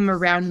following him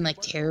around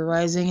and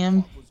terrorizing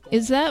him.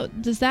 Does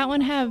that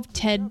one have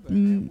Ted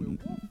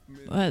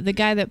the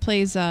guy that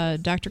plays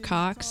Dr.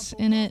 Cox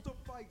in it?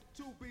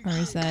 Or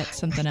is that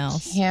something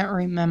else? Can't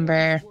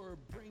remember.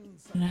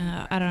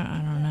 No, I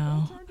don't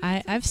know.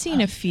 I've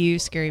seen a few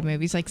scary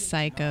movies like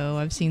Psycho.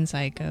 I've seen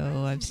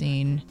Psycho. I've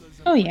seen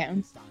Oh yeah.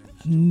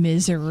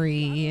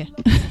 Misery.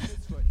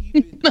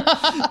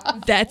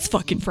 That's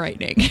fucking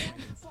frightening.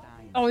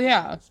 Oh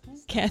yeah.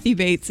 Kathy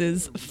Bates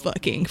is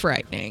fucking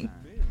frightening.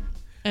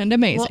 And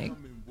amazing.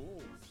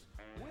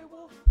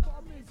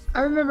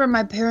 I remember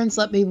my parents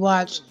let me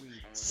watch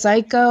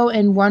Psycho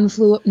and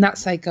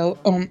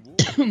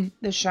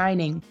The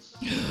Shining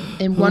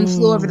and One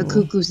Flew Over the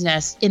Cuckoo's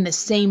Nest in the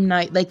same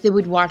night. Like they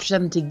would watch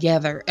them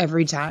together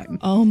every time.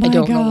 Oh my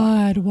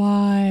God,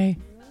 why?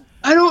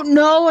 I don't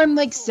know.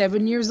 I'm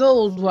 7 years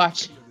old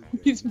watching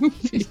these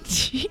movies.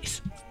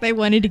 Jeez. They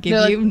wanted to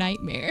give you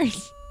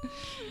nightmares.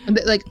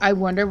 I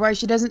wonder why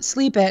she doesn't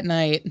sleep at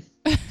night.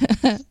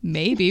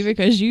 Maybe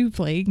because you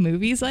play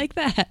movies like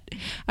that.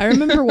 I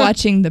remember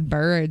watching The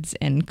Birds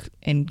in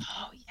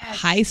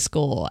high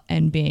school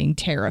and being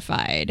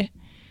terrified.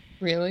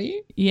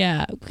 Really?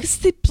 Yeah, because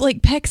they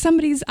peck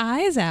somebody's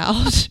eyes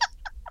out.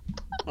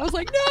 I was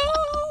like,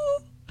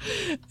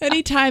 no.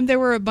 Anytime there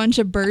were a bunch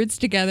of birds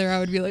together, I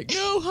would be like,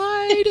 no,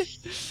 hide.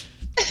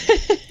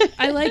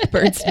 I like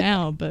birds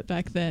now, but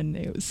back then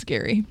it was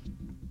scary.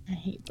 I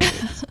hate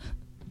birds.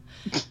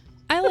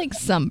 I like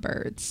some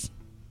birds.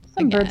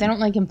 Some birds, I don't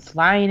like them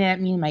flying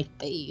at me in my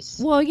face.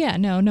 Well, yeah,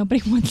 no,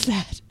 nobody wants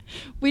that.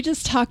 We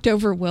just talked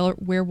over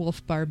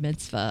Werewolf Bar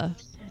Mitzvah.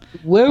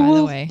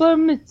 Werewolf Bar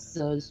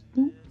Mitzvah,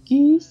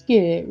 spooky,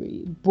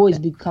 scary. Boys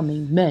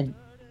becoming men,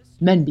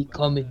 men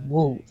becoming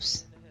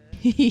wolves.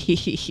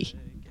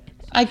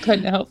 I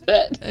couldn't help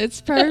it.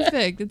 It's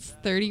perfect. It's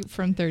 30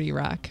 from 30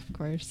 Rock, of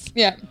course.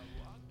 Yeah,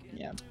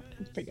 it's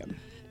pretty good.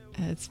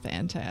 It's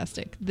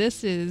fantastic.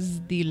 This is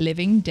The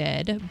Living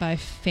Dead by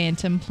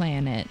Phantom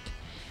Planet,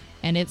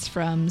 and it's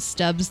from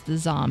Stubbs the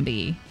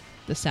Zombie,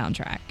 the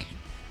soundtrack.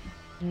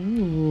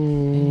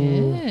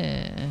 Ooh.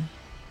 Yeah.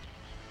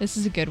 This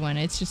is a good one.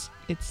 It's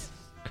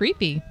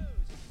creepy.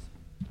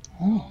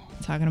 Oh.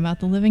 Talking about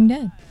the living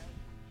dead.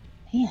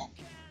 Man.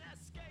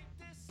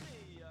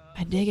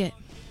 I dig it.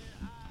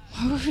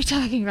 What were we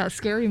talking about?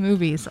 Scary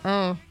movies.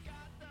 Oh.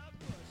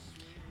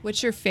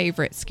 What's your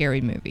favorite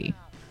scary movie?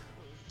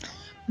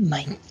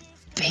 My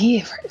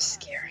favorite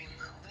scary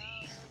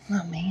movie.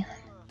 Oh, man.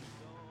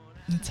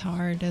 It's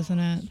hard, isn't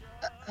it?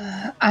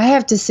 I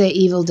have to say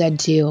Evil Dead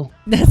 2.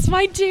 That's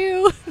my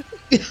 2.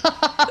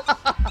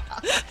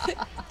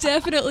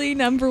 Definitely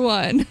number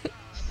 1.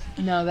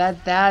 No,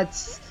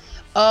 that's...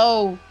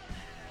 Oh.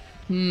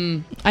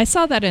 I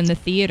saw that in the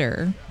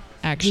theater,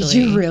 actually. Did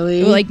you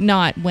really?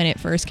 Not when it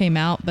first came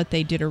out, but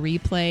they did a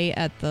replay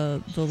at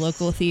the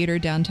local theater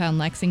downtown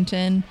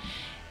Lexington.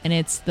 And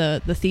it's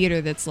the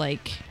theater that's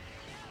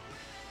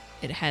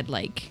it had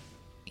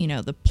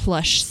the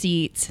plush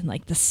seats and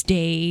the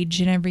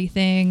stage and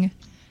everything.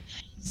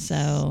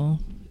 So,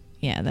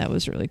 yeah, that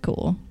was really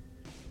cool.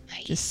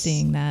 Nice. Just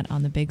seeing that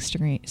on the big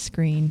screen.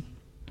 Oh,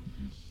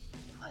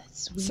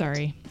 that's sweet.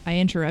 Sorry, I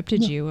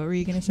interrupted you. What were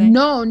you going to say?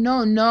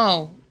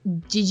 No.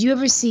 Did you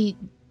ever see...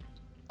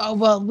 Oh,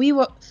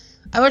 well,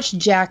 I watched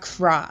Jack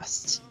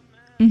Frost.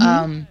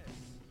 Mm-hmm.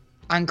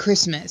 on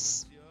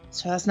Christmas.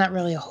 So that's not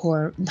really a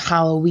horror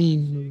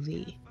Halloween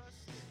movie.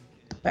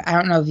 But I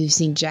don't know if you've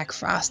seen Jack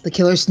Frost, the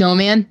Killer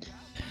Snowman.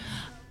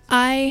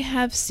 I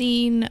have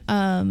seen,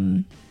 I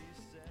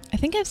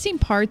think I've seen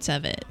parts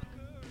of it.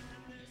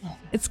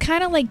 It's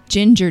kind of like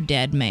Ginger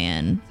Dead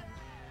Man.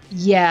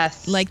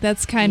 Yes. Like,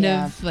 that's kind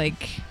of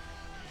like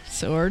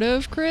sort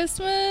of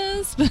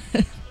Christmas.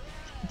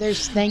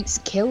 There's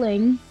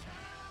Thanksgiving.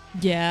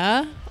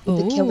 Yeah.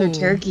 The killer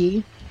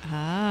turkey.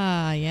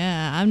 Ah,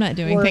 yeah. I'm not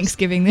doing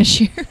Thanksgiving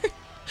this year.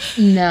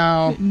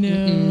 No.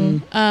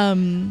 No.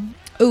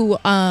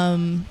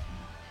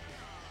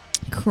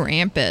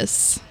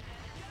 Krampus.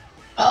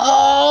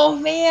 Oh,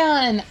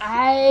 man.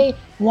 I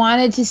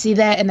wanted to see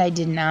that, and I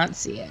did not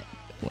see it.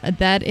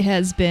 That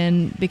has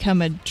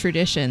become a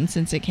tradition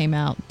since it came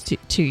out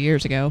 2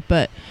 years ago.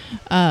 But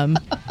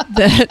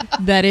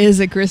that is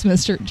a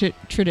Christmas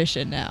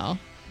tradition now.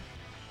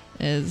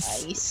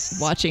 Is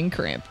watching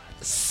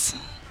Krampus.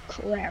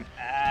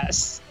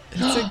 Krampus.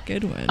 It's a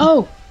good one.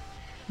 Oh,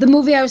 the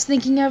movie I was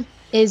thinking of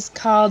is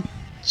called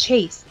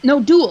Chase.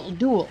 No, Duel.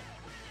 Duel.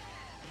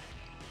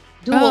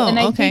 Oh, and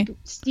I think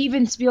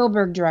Steven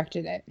Spielberg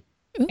directed it.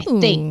 Ooh,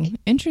 I think.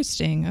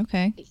 Interesting.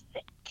 Okay.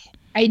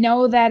 I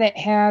know that it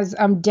has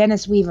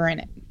Dennis Weaver in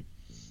it.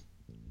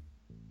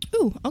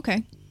 Ooh,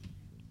 okay.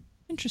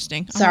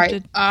 Interesting.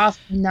 Sorry,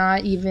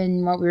 not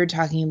even what we were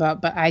talking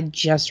about, but I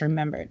just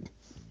remembered.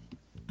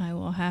 I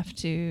will have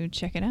to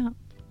check it out.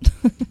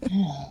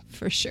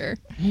 For sure.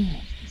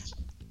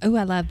 Oh,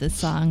 I love this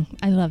song.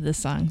 I love this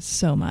song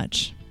so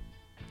much.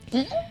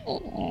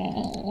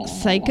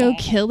 Psycho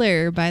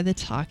Killer by the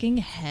Talking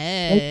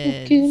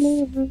Heads.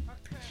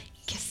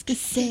 Qu'est-ce que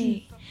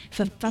c'est?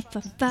 Run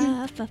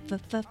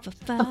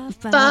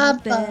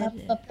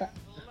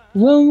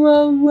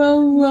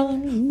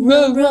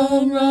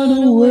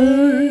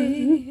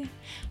away.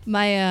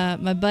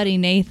 My buddy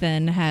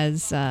Nathan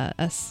has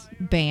a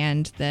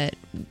band that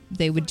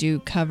they would do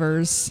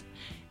covers,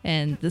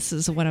 and this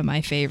is one of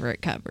my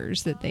favorite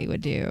covers that they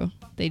would do.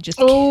 They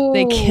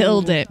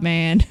killed it,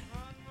 man.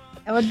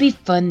 That would be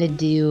fun to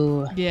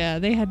do. Yeah,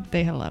 they had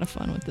a lot of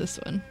fun with this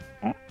one.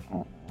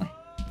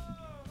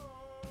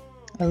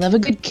 I love a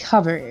good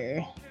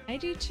cover. I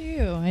do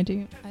too. I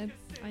do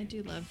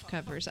love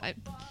covers.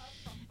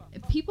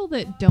 People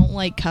that don't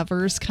like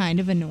covers kind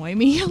of annoy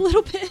me a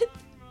little bit.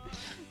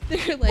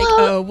 They're like,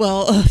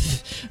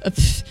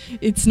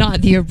 it's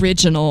not the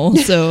original,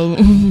 so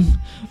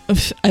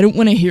I don't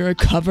want to hear a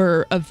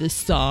cover of this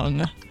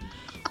song.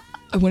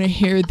 I want to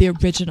hear the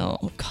original.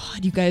 Oh,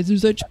 God, you guys are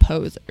such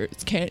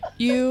posers. Can't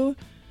you?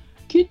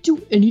 Can't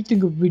do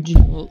anything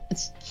original.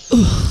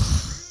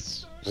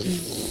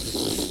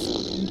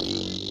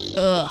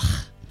 Ugh.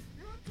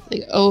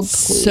 Like, oh, please.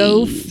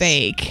 So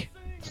fake.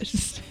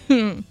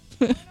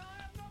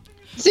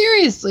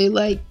 Seriously,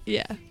 like.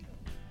 Yeah.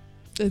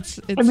 It's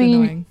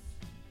annoying.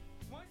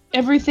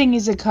 Everything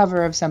is a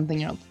cover of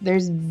something else.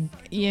 There's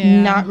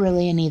not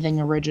really anything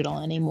original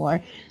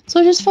anymore.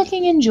 So just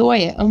fucking enjoy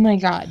it. Oh my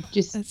God.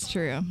 That's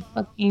true.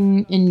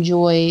 Fucking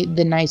enjoy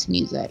the nice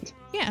music.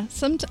 Yeah.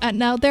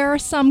 Now there are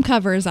some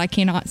covers I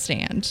cannot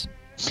stand.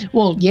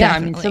 Well, yeah,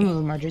 Definitely. I mean, some of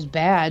them are just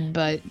bad,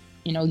 but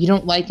you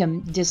don't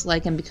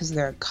dislike them because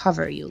they're a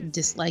cover. You'll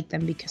dislike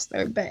them because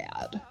they're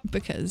bad.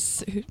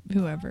 Because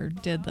whoever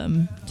did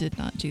them did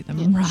not do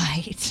them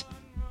right.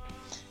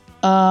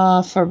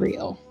 For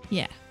real.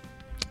 Yeah.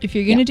 If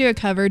you're going to do a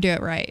cover, do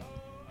it right.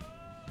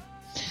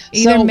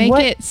 Either make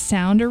it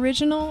sound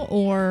original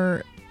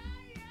or,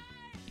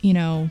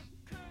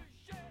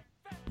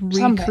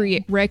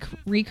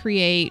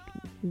 recreate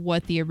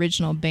what the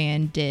original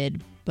band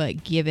did,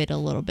 but give it a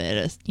little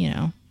bit of,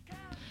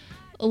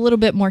 a little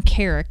bit more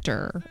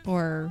character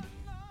or,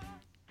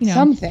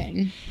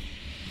 something.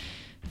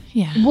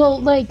 Yeah.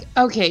 Well,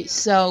 okay,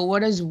 so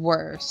what is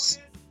worse?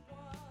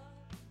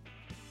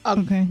 A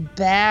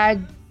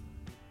bad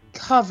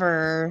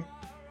cover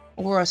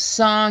or a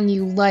song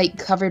you like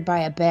covered by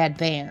a bad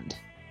band?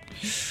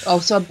 Oh,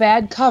 so a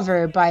bad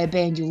cover by a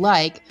band you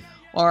like,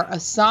 or a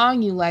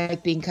song you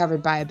like being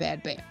covered by a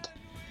bad band?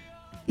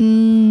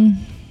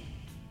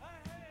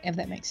 If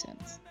that makes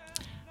sense.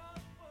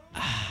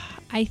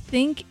 I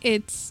think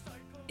it's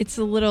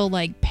a little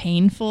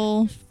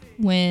painful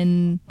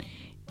when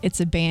it's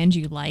a band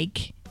you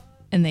like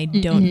and they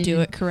don't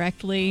do it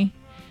correctly.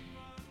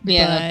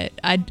 Yeah.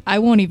 But I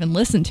won't even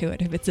listen to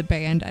it if it's a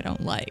band I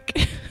don't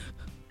like.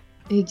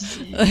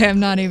 Exactly. I'm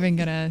not even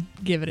gonna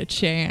give it a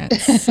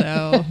chance.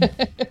 So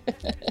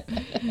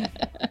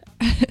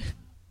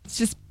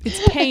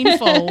it's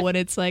painful when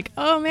it's like,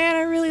 oh man,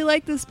 I really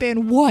like this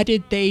band. What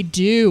did they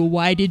do?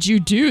 Why did you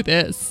do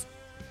this?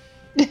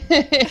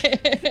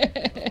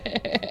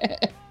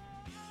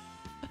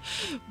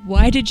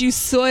 Why did you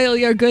soil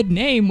your good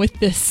name with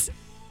this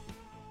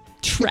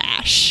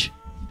trash?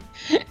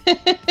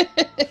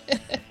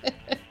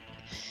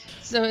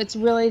 So it's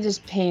really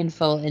just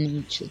painful in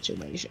each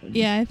situation.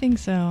 Yeah, I think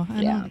so.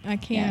 I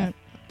can't.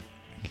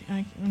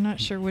 Yeah. I'm not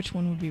sure which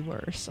one would be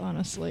worse,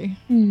 honestly.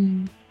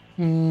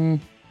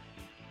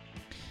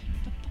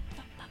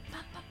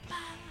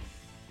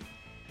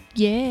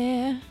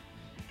 Yeah.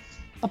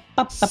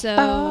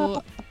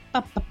 So,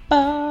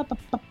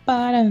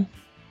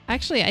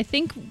 actually, I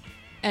think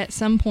at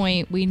some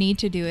point we need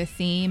to do a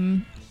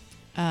theme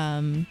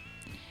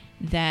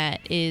that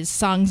is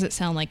songs that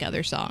sound like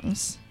other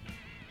songs.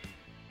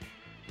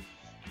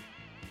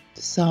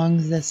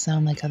 Songs that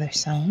sound like other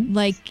songs?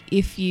 Like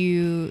if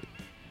you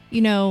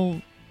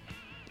know,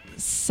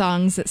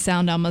 songs that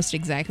sound almost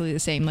exactly the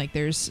same. Like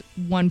there's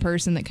one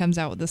person that comes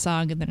out with a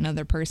song and then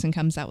another person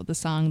comes out with a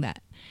song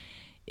that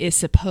is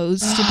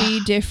supposed to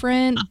be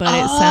different, but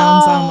it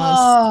sounds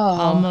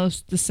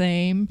almost the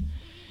same.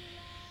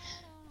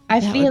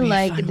 I feel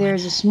like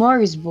there's a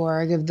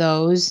smorgasbord of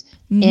those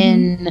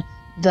in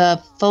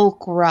the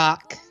folk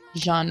rock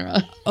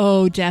genre.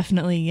 Oh,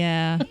 definitely,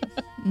 yeah.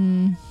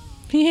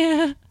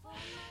 Yeah,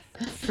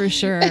 for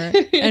sure.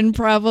 And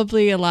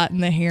probably a lot in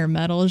the hair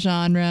metal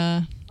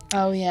genre.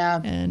 Oh,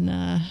 yeah.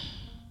 And,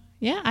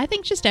 yeah, I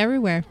think just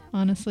everywhere,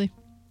 honestly.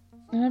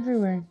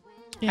 Everywhere.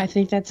 Yeah. I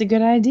think that's a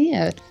good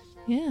idea.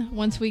 Yeah,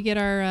 once we get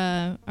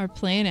our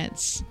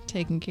planets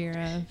taken care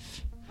of.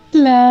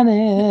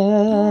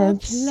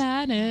 Planets.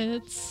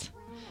 Planets.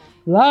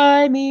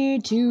 Fly me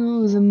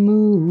to the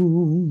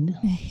moon.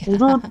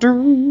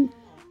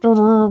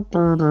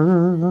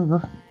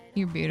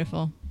 You're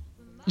beautiful.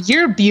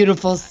 You're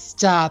beautiful.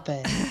 Stop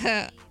it.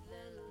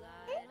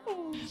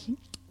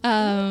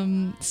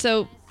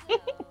 So,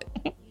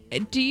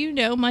 do you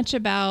know much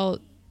about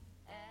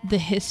the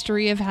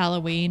history of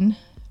Halloween?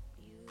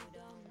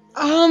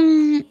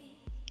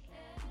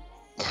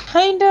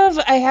 Kind of.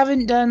 I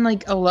haven't done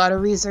like a lot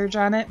of research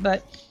on it,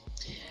 but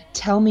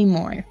tell me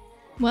more.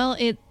 Well,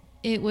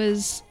 it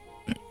was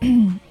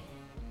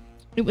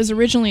it was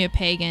originally a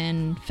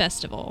pagan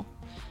festival.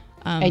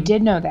 I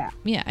did know that.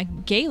 Yeah, a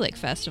Gaelic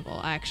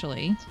festival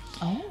actually.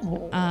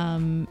 Oh.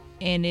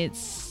 And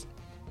it's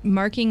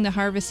marking the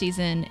harvest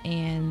season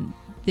and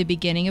the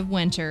beginning of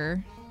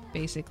winter,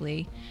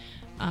 basically.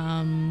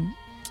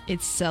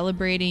 It's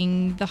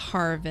celebrating the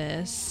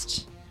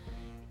harvest,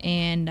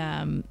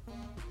 and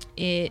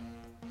it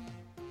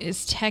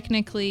is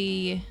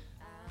technically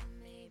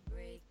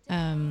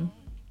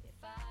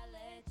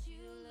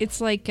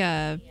it's like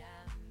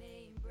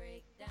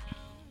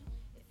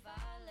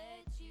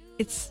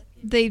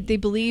they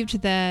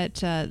believed that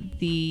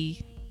the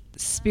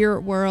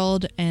spirit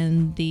world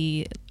and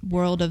the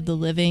world of the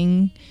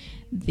living,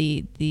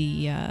 the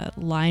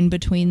line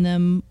between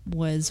them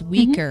was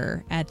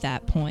weaker at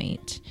that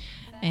point,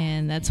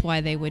 and that's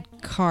why they would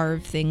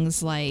carve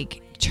things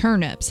like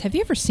turnips. Have you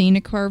ever seen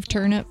a carved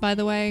turnip, by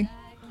the way?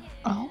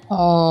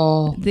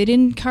 Oh. They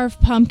didn't carve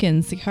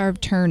pumpkins, they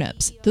carved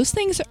turnips. Those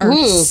things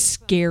are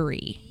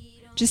scary.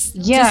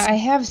 I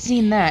have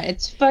seen that.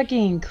 It's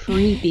fucking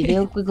creepy. They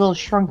look like little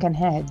shrunken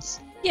heads.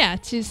 Yeah,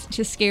 to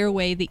scare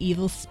away the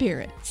evil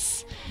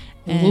spirits.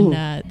 And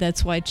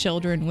that's why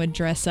children would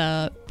dress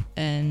up,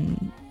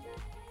 and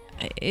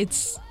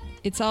it's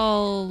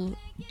all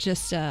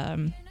just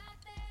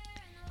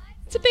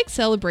it's a big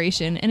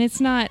celebration, and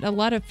it's not, a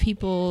lot of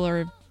people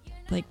are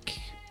like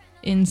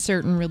in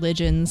certain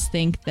religions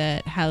think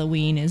that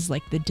Halloween is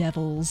like the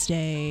devil's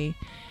day.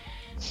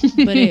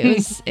 But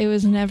it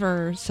was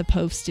never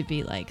supposed to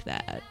be like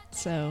that.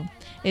 So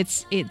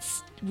it's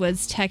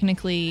was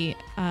technically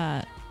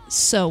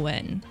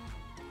Samhain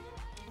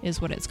is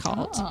what it's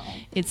called.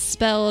 It's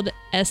spelled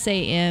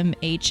Samhain,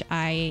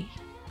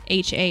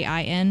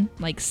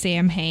 like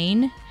Sam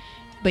Hain,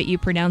 but you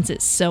pronounce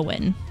it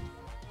Samhain.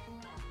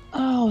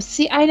 Oh,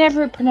 see, I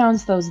never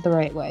pronounced those the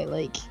right way.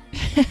 Like,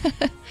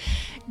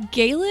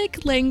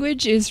 Gaelic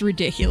language is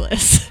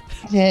ridiculous.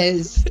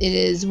 It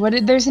is.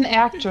 There's an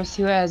actress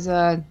who has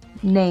a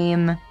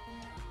name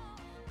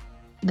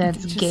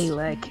that's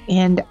Gaelic,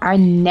 and I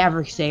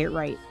never say it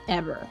right,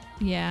 ever.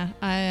 Yeah,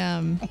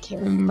 I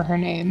can't remember her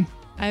name.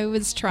 I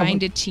was trying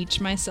to teach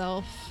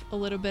myself a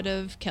little bit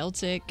of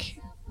Celtic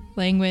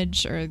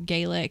language or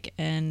Gaelic,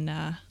 and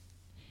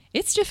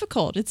it's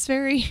difficult. It's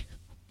very...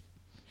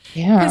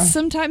 Yeah. Because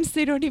sometimes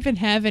they don't even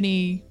have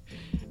any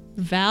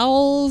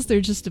vowels. They're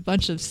just a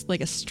bunch of,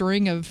 like, a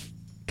string of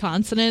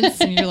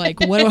consonants, and you're like,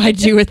 what do I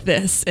do with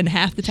this? And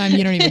half the time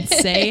you don't even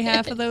say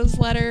half of those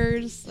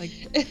letters. Like,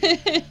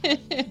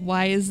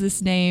 why is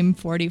this name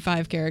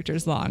 45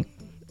 characters long?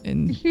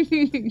 And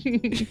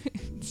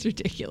it's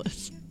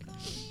ridiculous.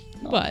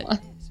 But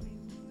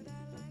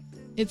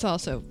it's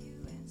also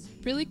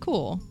really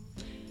cool.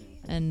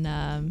 And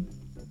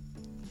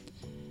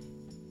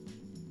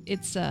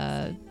it's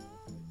a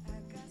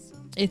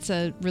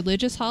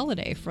religious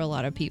holiday for a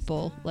lot of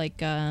people,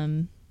 like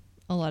a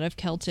lot of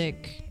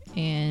Celtic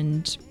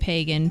and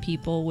pagan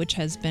people, which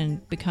has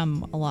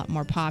become a lot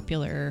more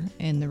popular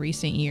in the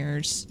recent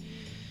years.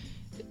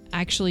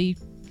 Actually,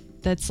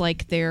 that's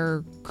like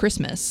their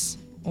Christmas,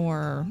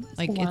 or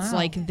like it's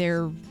like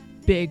their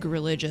big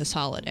religious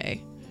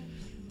holiday.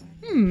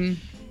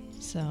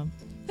 So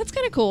that's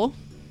kind of cool.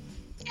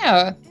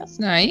 Yeah, that's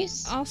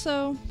nice.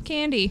 Also,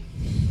 candy.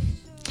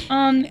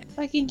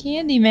 Fucking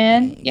candy,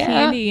 man. Yeah.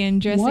 Candy and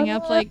dressing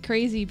up like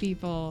crazy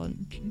people.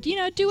 You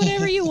know, do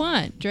whatever you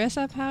want. Dress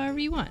up however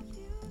you want.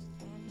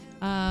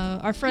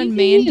 Our friend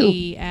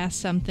Mandy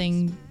asked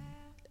something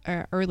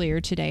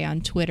earlier today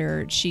on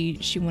Twitter. She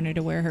wanted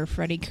to wear her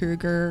Freddy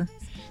Krueger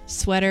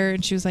sweater,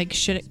 and she was like,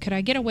 could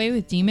I get away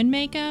with demon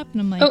makeup?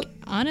 And I'm like,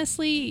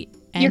 honestly,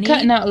 you're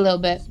cutting out a little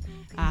bit.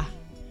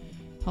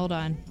 Hold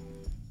on.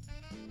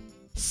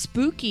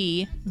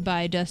 Spooky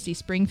by Dusty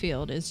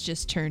Springfield is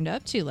just turned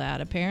up too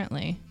loud,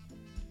 apparently.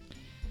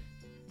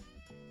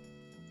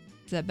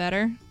 Is that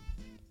better?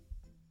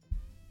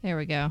 There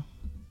we go.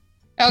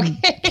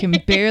 Okay. Can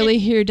barely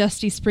hear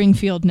Dusty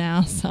Springfield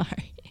now.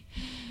 Sorry.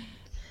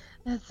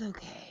 That's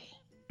okay.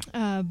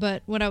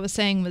 But what I was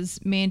saying was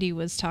Mandy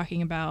was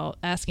talking about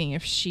asking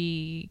if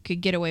she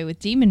could get away with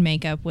demon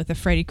makeup with a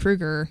Freddy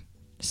Krueger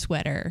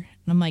sweater.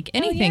 And I'm like,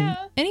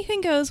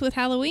 anything goes with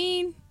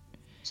Halloween.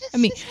 Just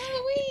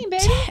Halloween,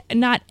 baby.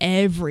 Not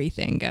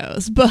everything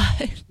goes, but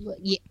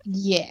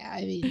yeah.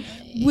 I mean,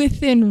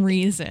 within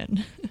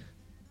reason.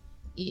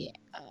 Yeah.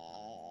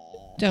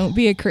 Don't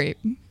be a creep.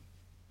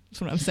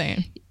 That's what I'm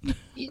saying.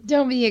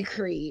 Don't be a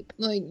creep.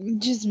 Like,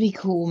 just be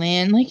cool,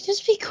 man. Like,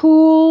 just be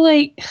cool.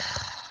 Like,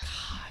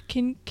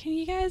 can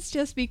you guys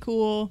just be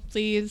cool,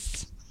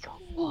 please?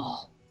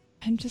 Cool.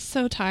 I'm just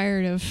so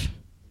tired of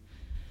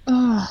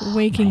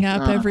waking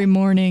up every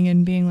morning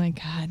and being like,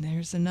 God,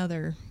 there's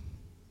another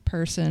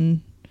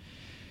person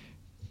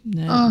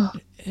that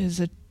is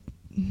a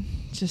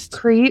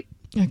creep.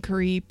 A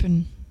creep,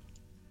 and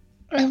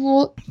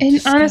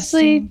and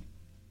honestly,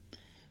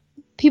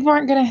 people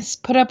aren't gonna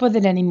put up with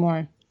it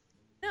anymore.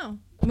 No,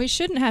 we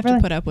shouldn't have to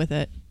put up with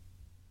it.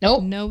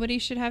 Nope. Nobody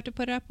should have to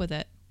put up with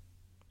it.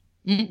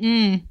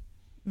 No.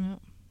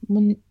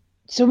 When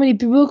so many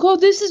people are like, oh,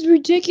 this is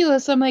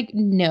ridiculous. I'm like,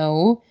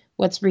 no.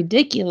 What's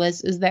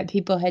ridiculous is that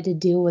people had to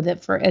deal with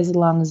it for as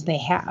long as they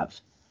have.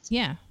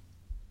 Yeah.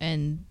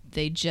 And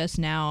they just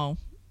now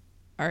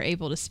are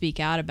able to speak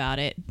out about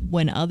it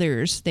when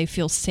they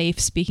feel safe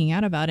speaking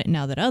out about it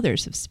now that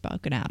others have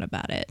spoken out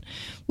about it.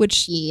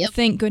 Which,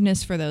 thank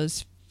goodness for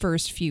those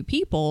first few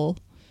people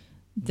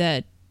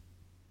that,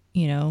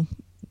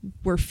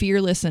 were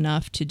fearless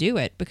enough to do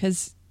it,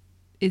 because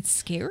it's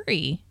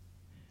scary.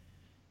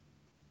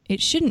 It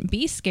shouldn't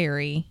be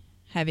scary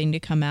having to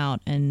come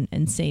out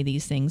and say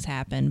these things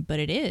happen, but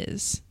it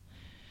is.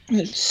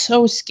 It's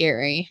so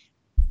scary.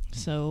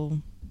 So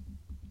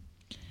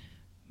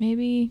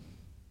maybe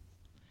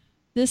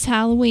this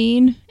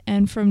Halloween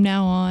and from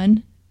now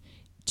on,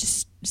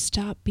 just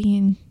stop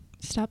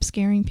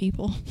scaring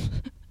people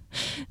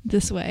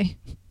this way.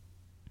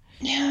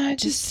 Yeah,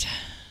 just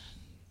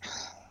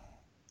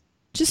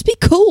be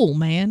cool,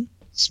 man.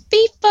 Just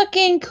be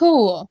fucking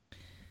cool.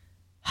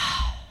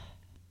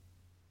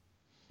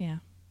 Yeah.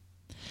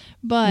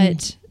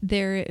 But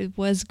there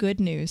was good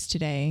news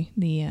today.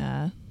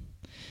 The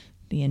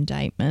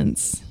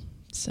indictments.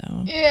 So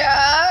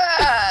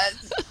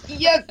yes.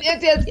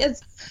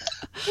 Yes.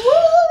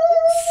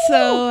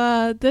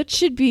 So this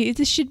should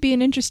be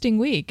an interesting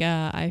week.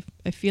 I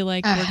feel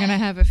like we're gonna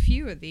have a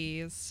few of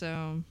these.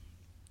 So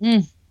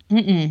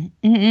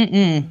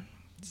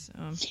So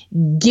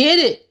get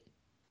it.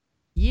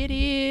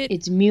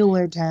 It's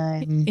Mueller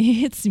time.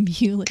 It's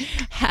Mueller.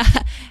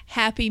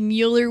 Happy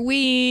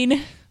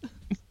Mueller-ween.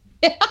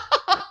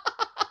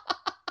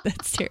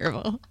 That's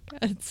terrible.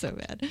 That's so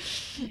bad.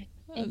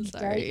 I'm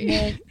sorry.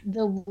 Indictment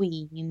the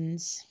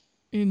Weens.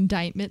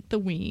 Indictment the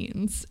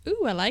Weens.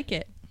 Ooh, I like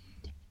it.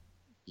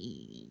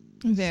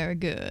 Very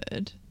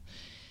good.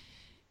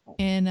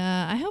 And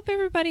I hope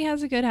everybody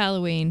has a good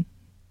Halloween.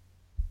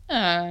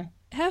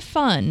 Have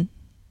fun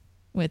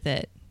with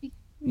it.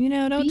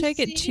 Don't take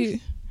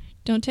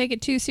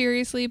it too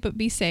seriously, but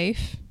be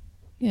safe.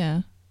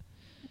 Yeah.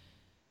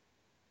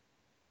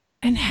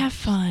 And have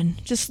fun.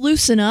 Just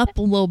loosen up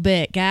a little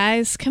bit,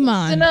 guys. Come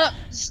on. Loosen up.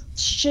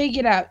 Shake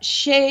it out.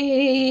 Shake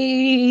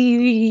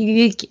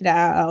it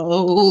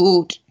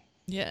out.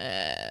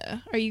 Yeah.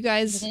 Are you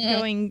guys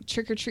going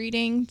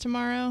trick-or-treating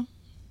tomorrow?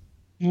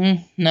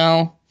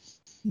 No.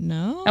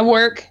 No? I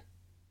work.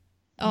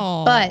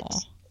 Oh. But.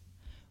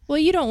 Well,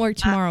 you don't work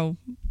tomorrow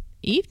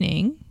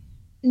evening.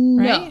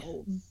 No. Right?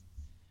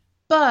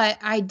 But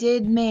I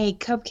did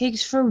make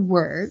cupcakes for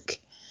work.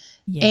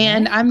 Yeah.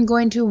 And I'm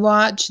going to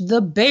watch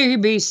The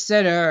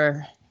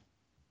Babysitter.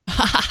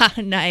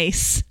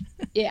 Nice.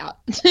 Yeah.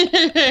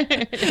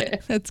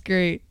 That's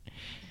great.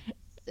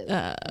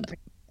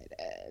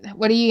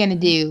 What are you going to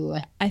do?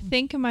 I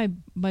think my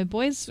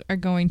boys are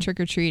going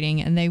trick-or-treating,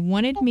 and they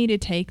wanted me to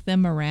take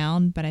them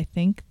around, but I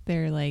think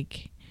they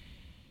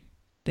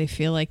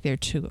feel like they're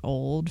too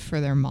old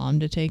for their mom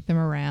to take them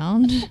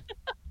around.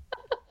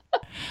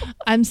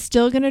 I'm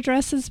still going to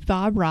dress as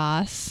Bob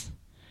Ross.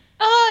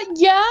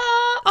 Yeah,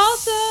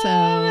 awesome.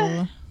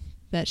 So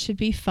that should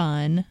be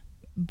fun,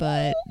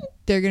 but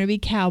they're going to be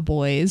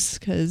cowboys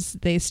because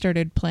they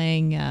started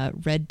playing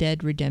Red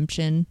Dead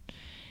Redemption,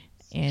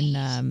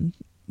 and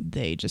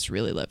they just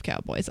really love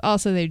cowboys.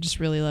 Also, they just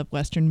really love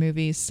Western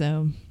movies,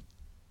 so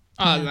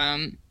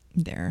awesome.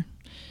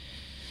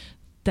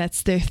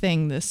 That's their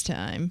thing this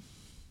time.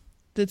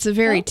 That's a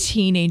very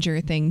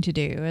teenager thing to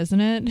do,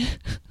 isn't it?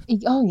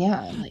 Oh,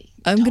 yeah. Like,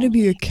 I'm gonna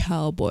be a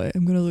cowboy.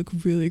 I'm gonna look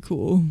really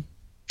cool.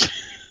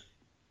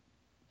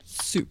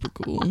 Super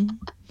cool.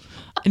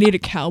 I need a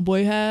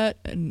cowboy hat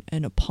and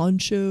a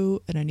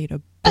poncho, and I need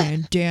a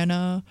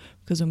bandana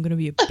because I'm gonna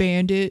be a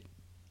bandit.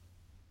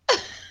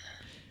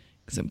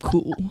 Because I'm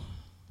cool.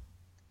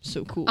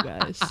 So cool,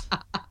 guys.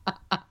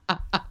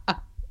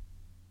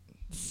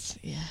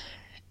 Yeah.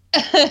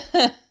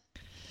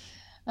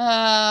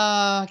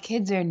 Oh,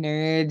 kids are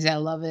nerds. I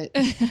love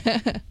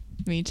it.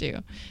 Me too.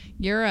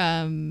 Your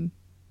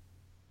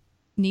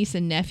niece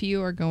and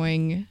nephew are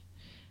going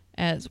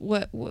as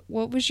what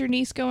was your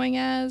niece going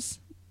as?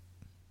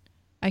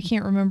 I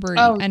can't remember.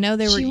 Oh, I know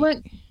they were.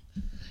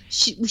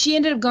 She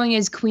ended up going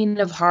as Queen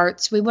of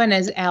Hearts. We went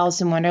as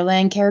Alice in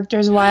Wonderland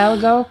characters a while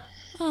ago.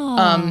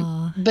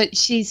 But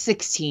she's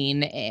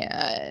 16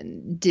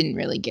 and didn't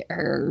really get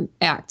her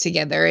act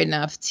together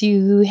enough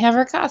to have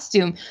her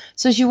costume.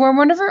 So she wore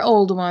one of her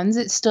old ones.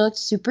 It's still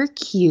super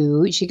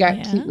cute. She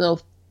got cute little.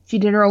 She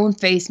did her own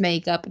face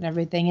makeup and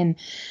everything. And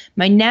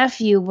my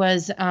nephew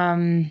was how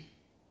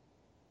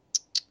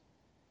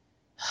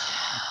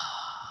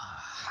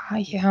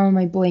am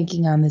I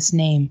blanking on this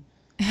name?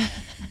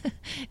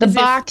 The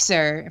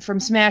boxer from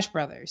Smash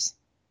Brothers.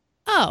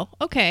 Oh,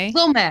 okay.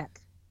 Lil Mac.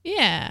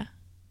 Yeah.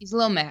 He's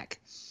Lil Mac.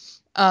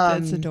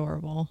 That's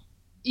adorable.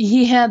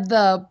 He had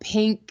the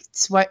pink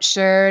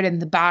sweatshirt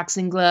and the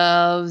boxing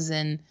gloves,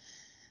 and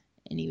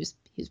he was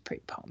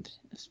pretty pumped.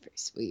 It was pretty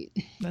sweet.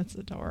 That's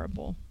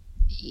adorable.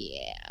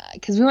 Yeah,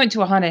 because we went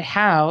to a haunted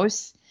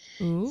house.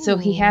 Ooh. So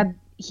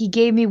he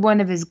gave me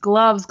one of his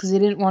gloves because he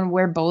didn't want to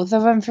wear both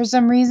of them for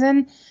some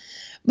reason.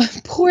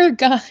 But poor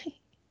guy.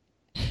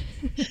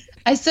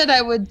 I said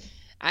I would.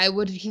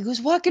 He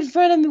goes, walk in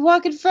front of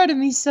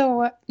me.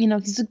 So,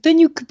 he's like, then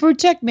you could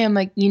protect me. I'm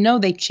like,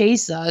 they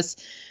chase us.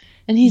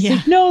 And he's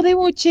like, no, they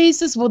won't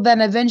chase us. Well,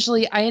 then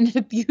eventually I ended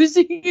up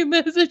using him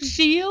as a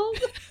shield.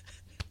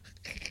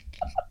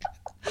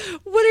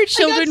 What are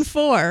children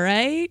for,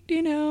 right?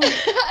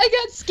 I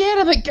got scared.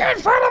 I'm like, get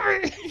in front of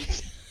me.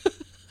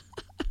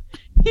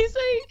 He's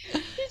like,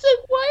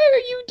 why are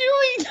you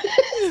doing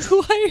this?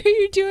 Why are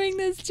you doing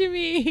this to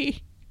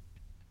me?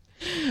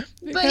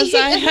 Because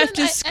I have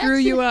to screw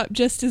you up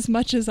just as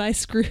much as I'm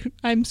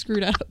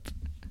screwed up.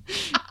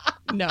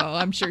 No,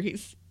 I'm sure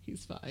he's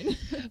fine.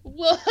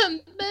 Well,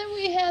 then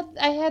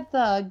I had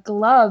the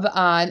glove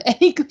on, and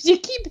he goes, "You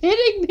keep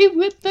hitting me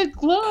with the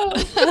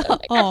glove."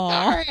 Like,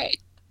 all right.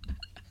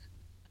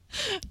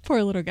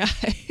 Poor little guy.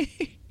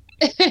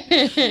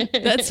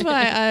 That's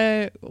why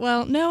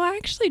I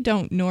actually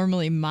don't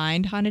normally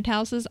mind haunted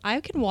houses. I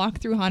can walk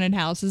through haunted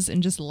houses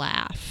and just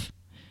laugh.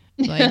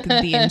 Like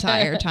the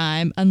entire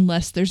time,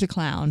 unless there's a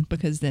clown,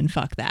 because then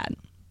fuck that.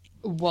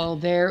 Well,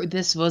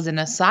 this was an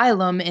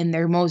asylum, and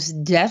there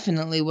most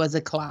definitely was a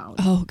clown.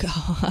 Oh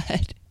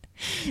God!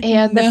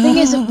 And the thing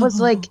is, it was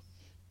like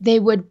they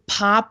would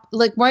pop,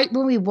 like right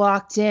when we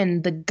walked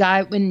in,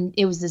 when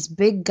it was this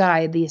big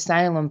guy, the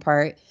asylum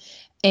part,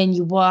 and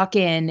you walk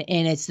in,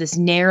 and it's this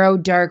narrow,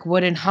 dark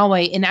wooden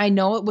hallway, and I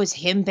know it was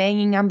him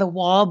banging on the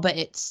wall, but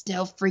it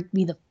still freaked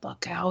me the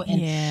fuck out,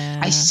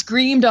 and I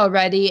screamed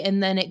already,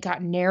 and then it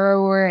got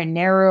narrower and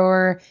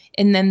narrower,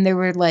 and then there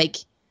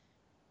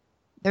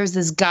was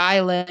this guy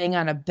laying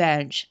on a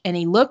bench, and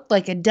he looked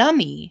like a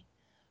dummy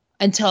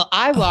until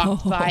I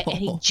walked by, and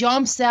he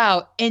jumps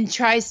out and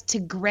tries to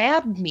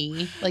grab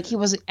me, like he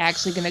wasn't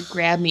actually going to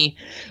grab me,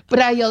 but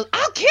I yelled,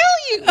 "I'll kill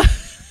you!"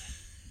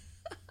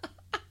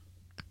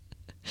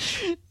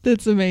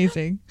 That's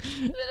amazing.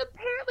 And then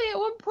apparently at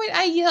one point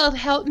I yelled,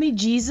 "Help me,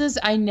 Jesus."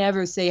 I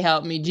never say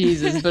 "Help me,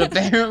 Jesus," but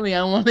apparently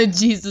I wanted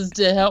Jesus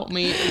to help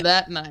me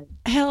that night.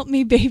 Help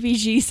me, baby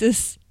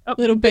Jesus.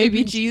 Little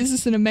baby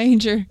Jesus in a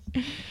manger.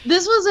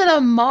 This was in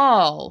a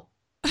mall.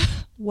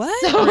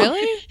 What? So,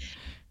 really?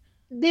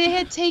 They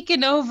had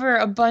taken over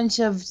a bunch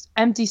of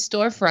empty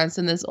storefronts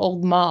in this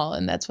old mall,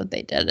 and that's what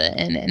they did it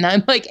in. And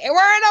I'm like, we're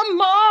in a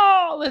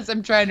mall! As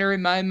I'm trying to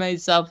remind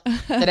myself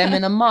that I'm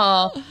in a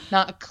mall,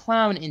 not a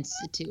clown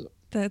institute.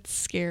 That's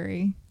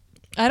scary.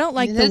 I don't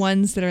like the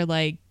ones that are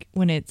like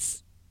when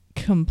it's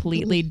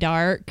completely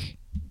dark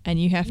and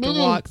you have to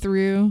walk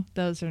through.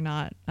 Those are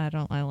not. I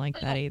don't like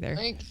that either.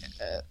 I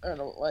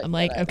don't like. I'm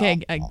like,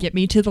 okay, get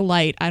me to the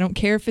light. I don't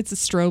care if it's a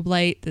strobe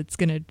light that's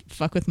gonna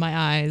fuck with my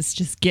eyes.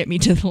 Just get me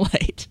to the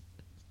light.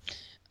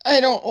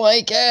 I don't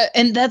like it.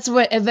 And that's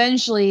what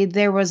eventually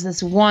there was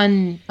this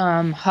one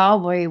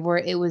hallway where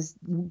it was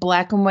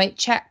black and white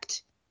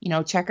checked,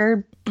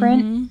 checker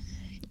print,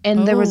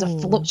 and there was a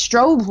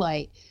strobe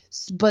light,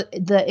 but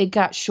it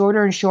got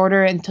shorter and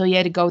shorter until you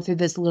had to go through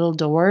this little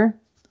door.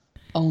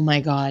 Oh my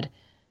god.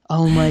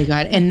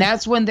 And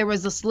that's when there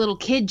was this little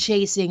kid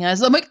chasing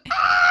us. I'm like,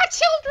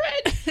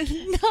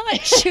 children! Not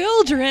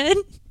children.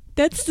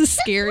 That's the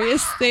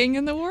scariest thing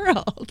in the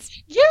world.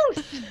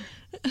 Youth!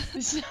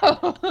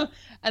 So,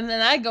 and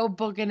then I go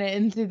booking it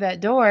in through that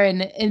door,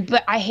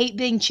 but I hate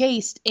being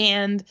chased,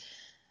 and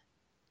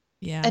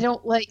I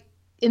don't like,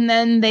 and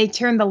then they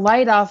turn the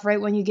light off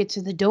right when you get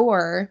to the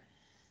door.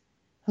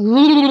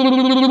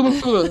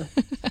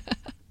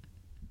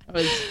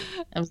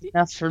 That was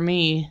enough for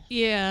me.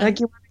 Yeah. Like,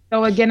 you want to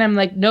go again? I'm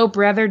like, nope,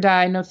 rather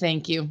die. No,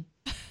 thank you.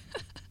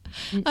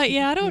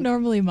 Yeah, I don't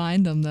normally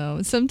mind them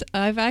though.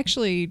 I've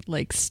actually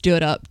like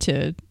stood up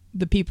to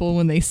the people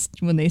when they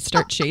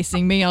start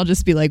chasing me. I'll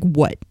just be like,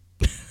 "What?"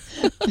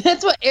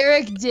 That's what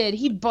Eric did.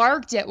 He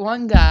barked at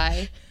one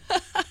guy.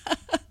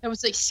 I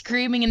was like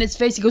screaming in his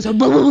face. He goes, "Boo,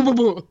 boo, boo,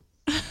 boo."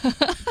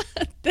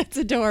 That's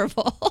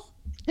adorable.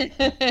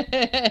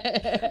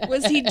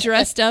 Was he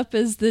dressed up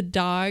as the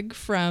dog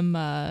from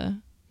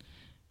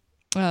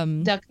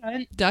Duck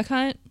Hunt? Duck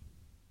Hunt?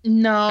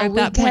 No, At we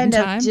that point in kind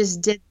of time?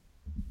 just did.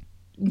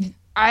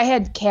 I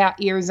had cat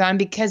ears on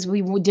because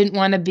we didn't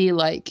want to be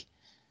like,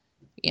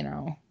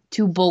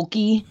 too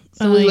bulky.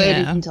 So we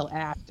waited until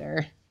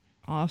after.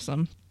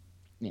 Awesome.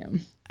 Yeah.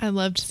 I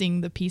loved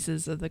seeing the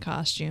pieces of the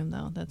costume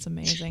though. That's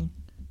amazing.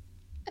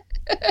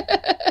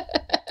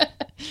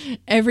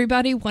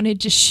 Everybody wanted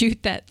to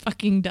shoot that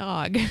fucking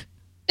dog.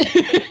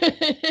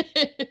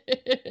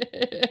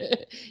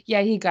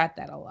 Yeah, he got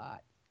that a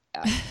lot.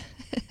 Yeah.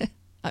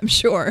 I'm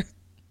sure.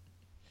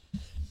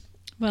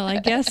 Well, I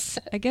guess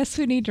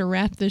we need to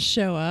wrap this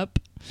show up.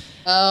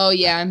 Oh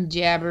yeah, I'm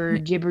jibber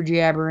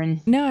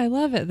jabbering. No, I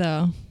love it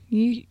though.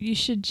 You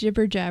should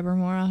jibber jabber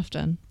more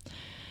often.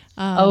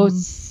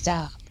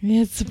 Stop.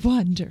 It's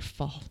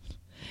wonderful.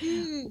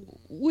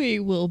 We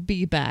will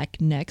be back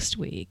next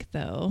week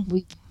though.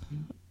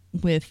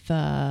 With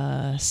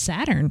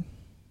Saturn.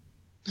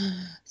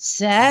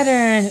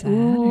 Saturn.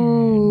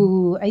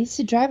 Ooh, I used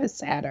to drive a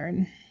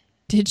Saturn.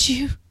 Did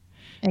you?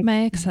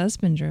 My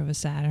ex-husband drove a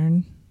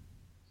Saturn.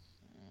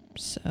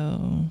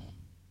 So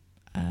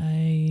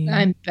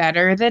I'm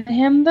better than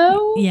him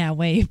though. Yeah,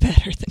 way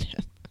better than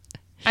him.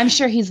 I'm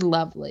sure he's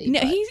lovely. No,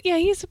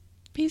 he's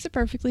a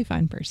perfectly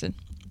fine person.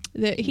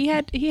 He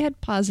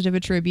had positive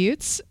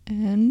attributes,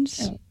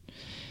 and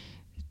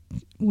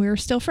we're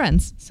still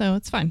friends, so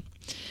it's fine.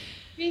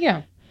 There you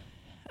go.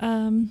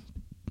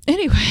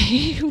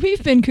 Anyway,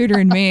 we've been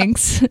Cooter and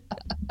Minx.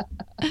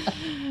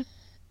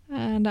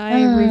 And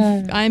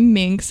I'm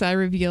Minx. I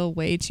reveal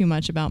way too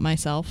much about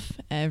myself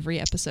every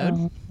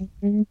episode.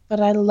 But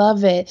I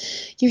love it.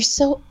 You're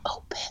so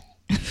open.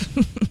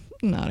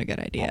 Not a good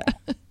idea.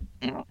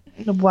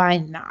 Why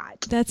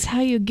not? That's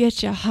how you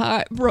get your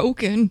heart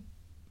broken.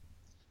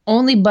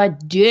 Only by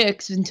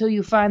dicks until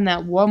you find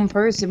that one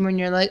person when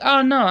you're like,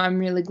 oh no, I'm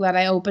really glad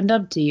I opened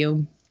up to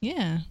you.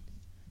 Yeah.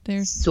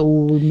 They're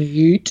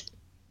soulmate.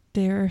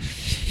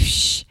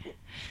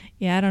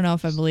 Yeah, I don't know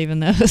if I believe in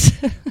those.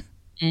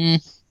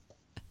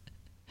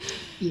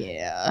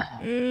 Yeah.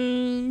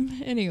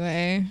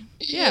 Anyway,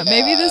 yeah,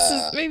 maybe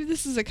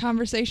this is a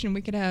conversation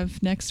we could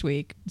have next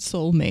week.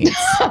 Soulmates.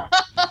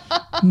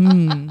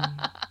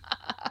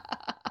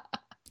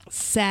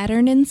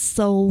 Saturn and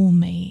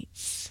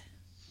soulmates.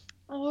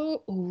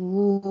 Oh,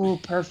 ooh,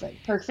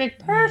 perfect.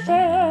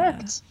 Yeah.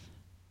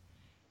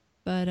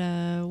 But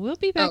we'll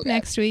be back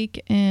next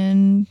week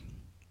and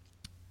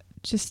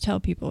just tell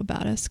people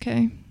about us,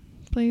 okay?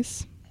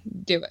 Please.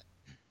 Do it.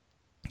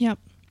 Yep.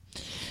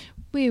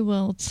 We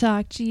will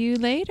talk to you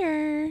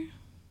later.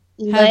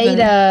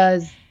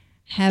 Later.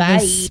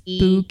 Have a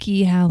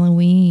spooky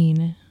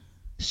Halloween.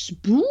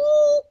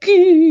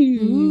 Spooky.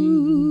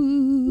 Ooh.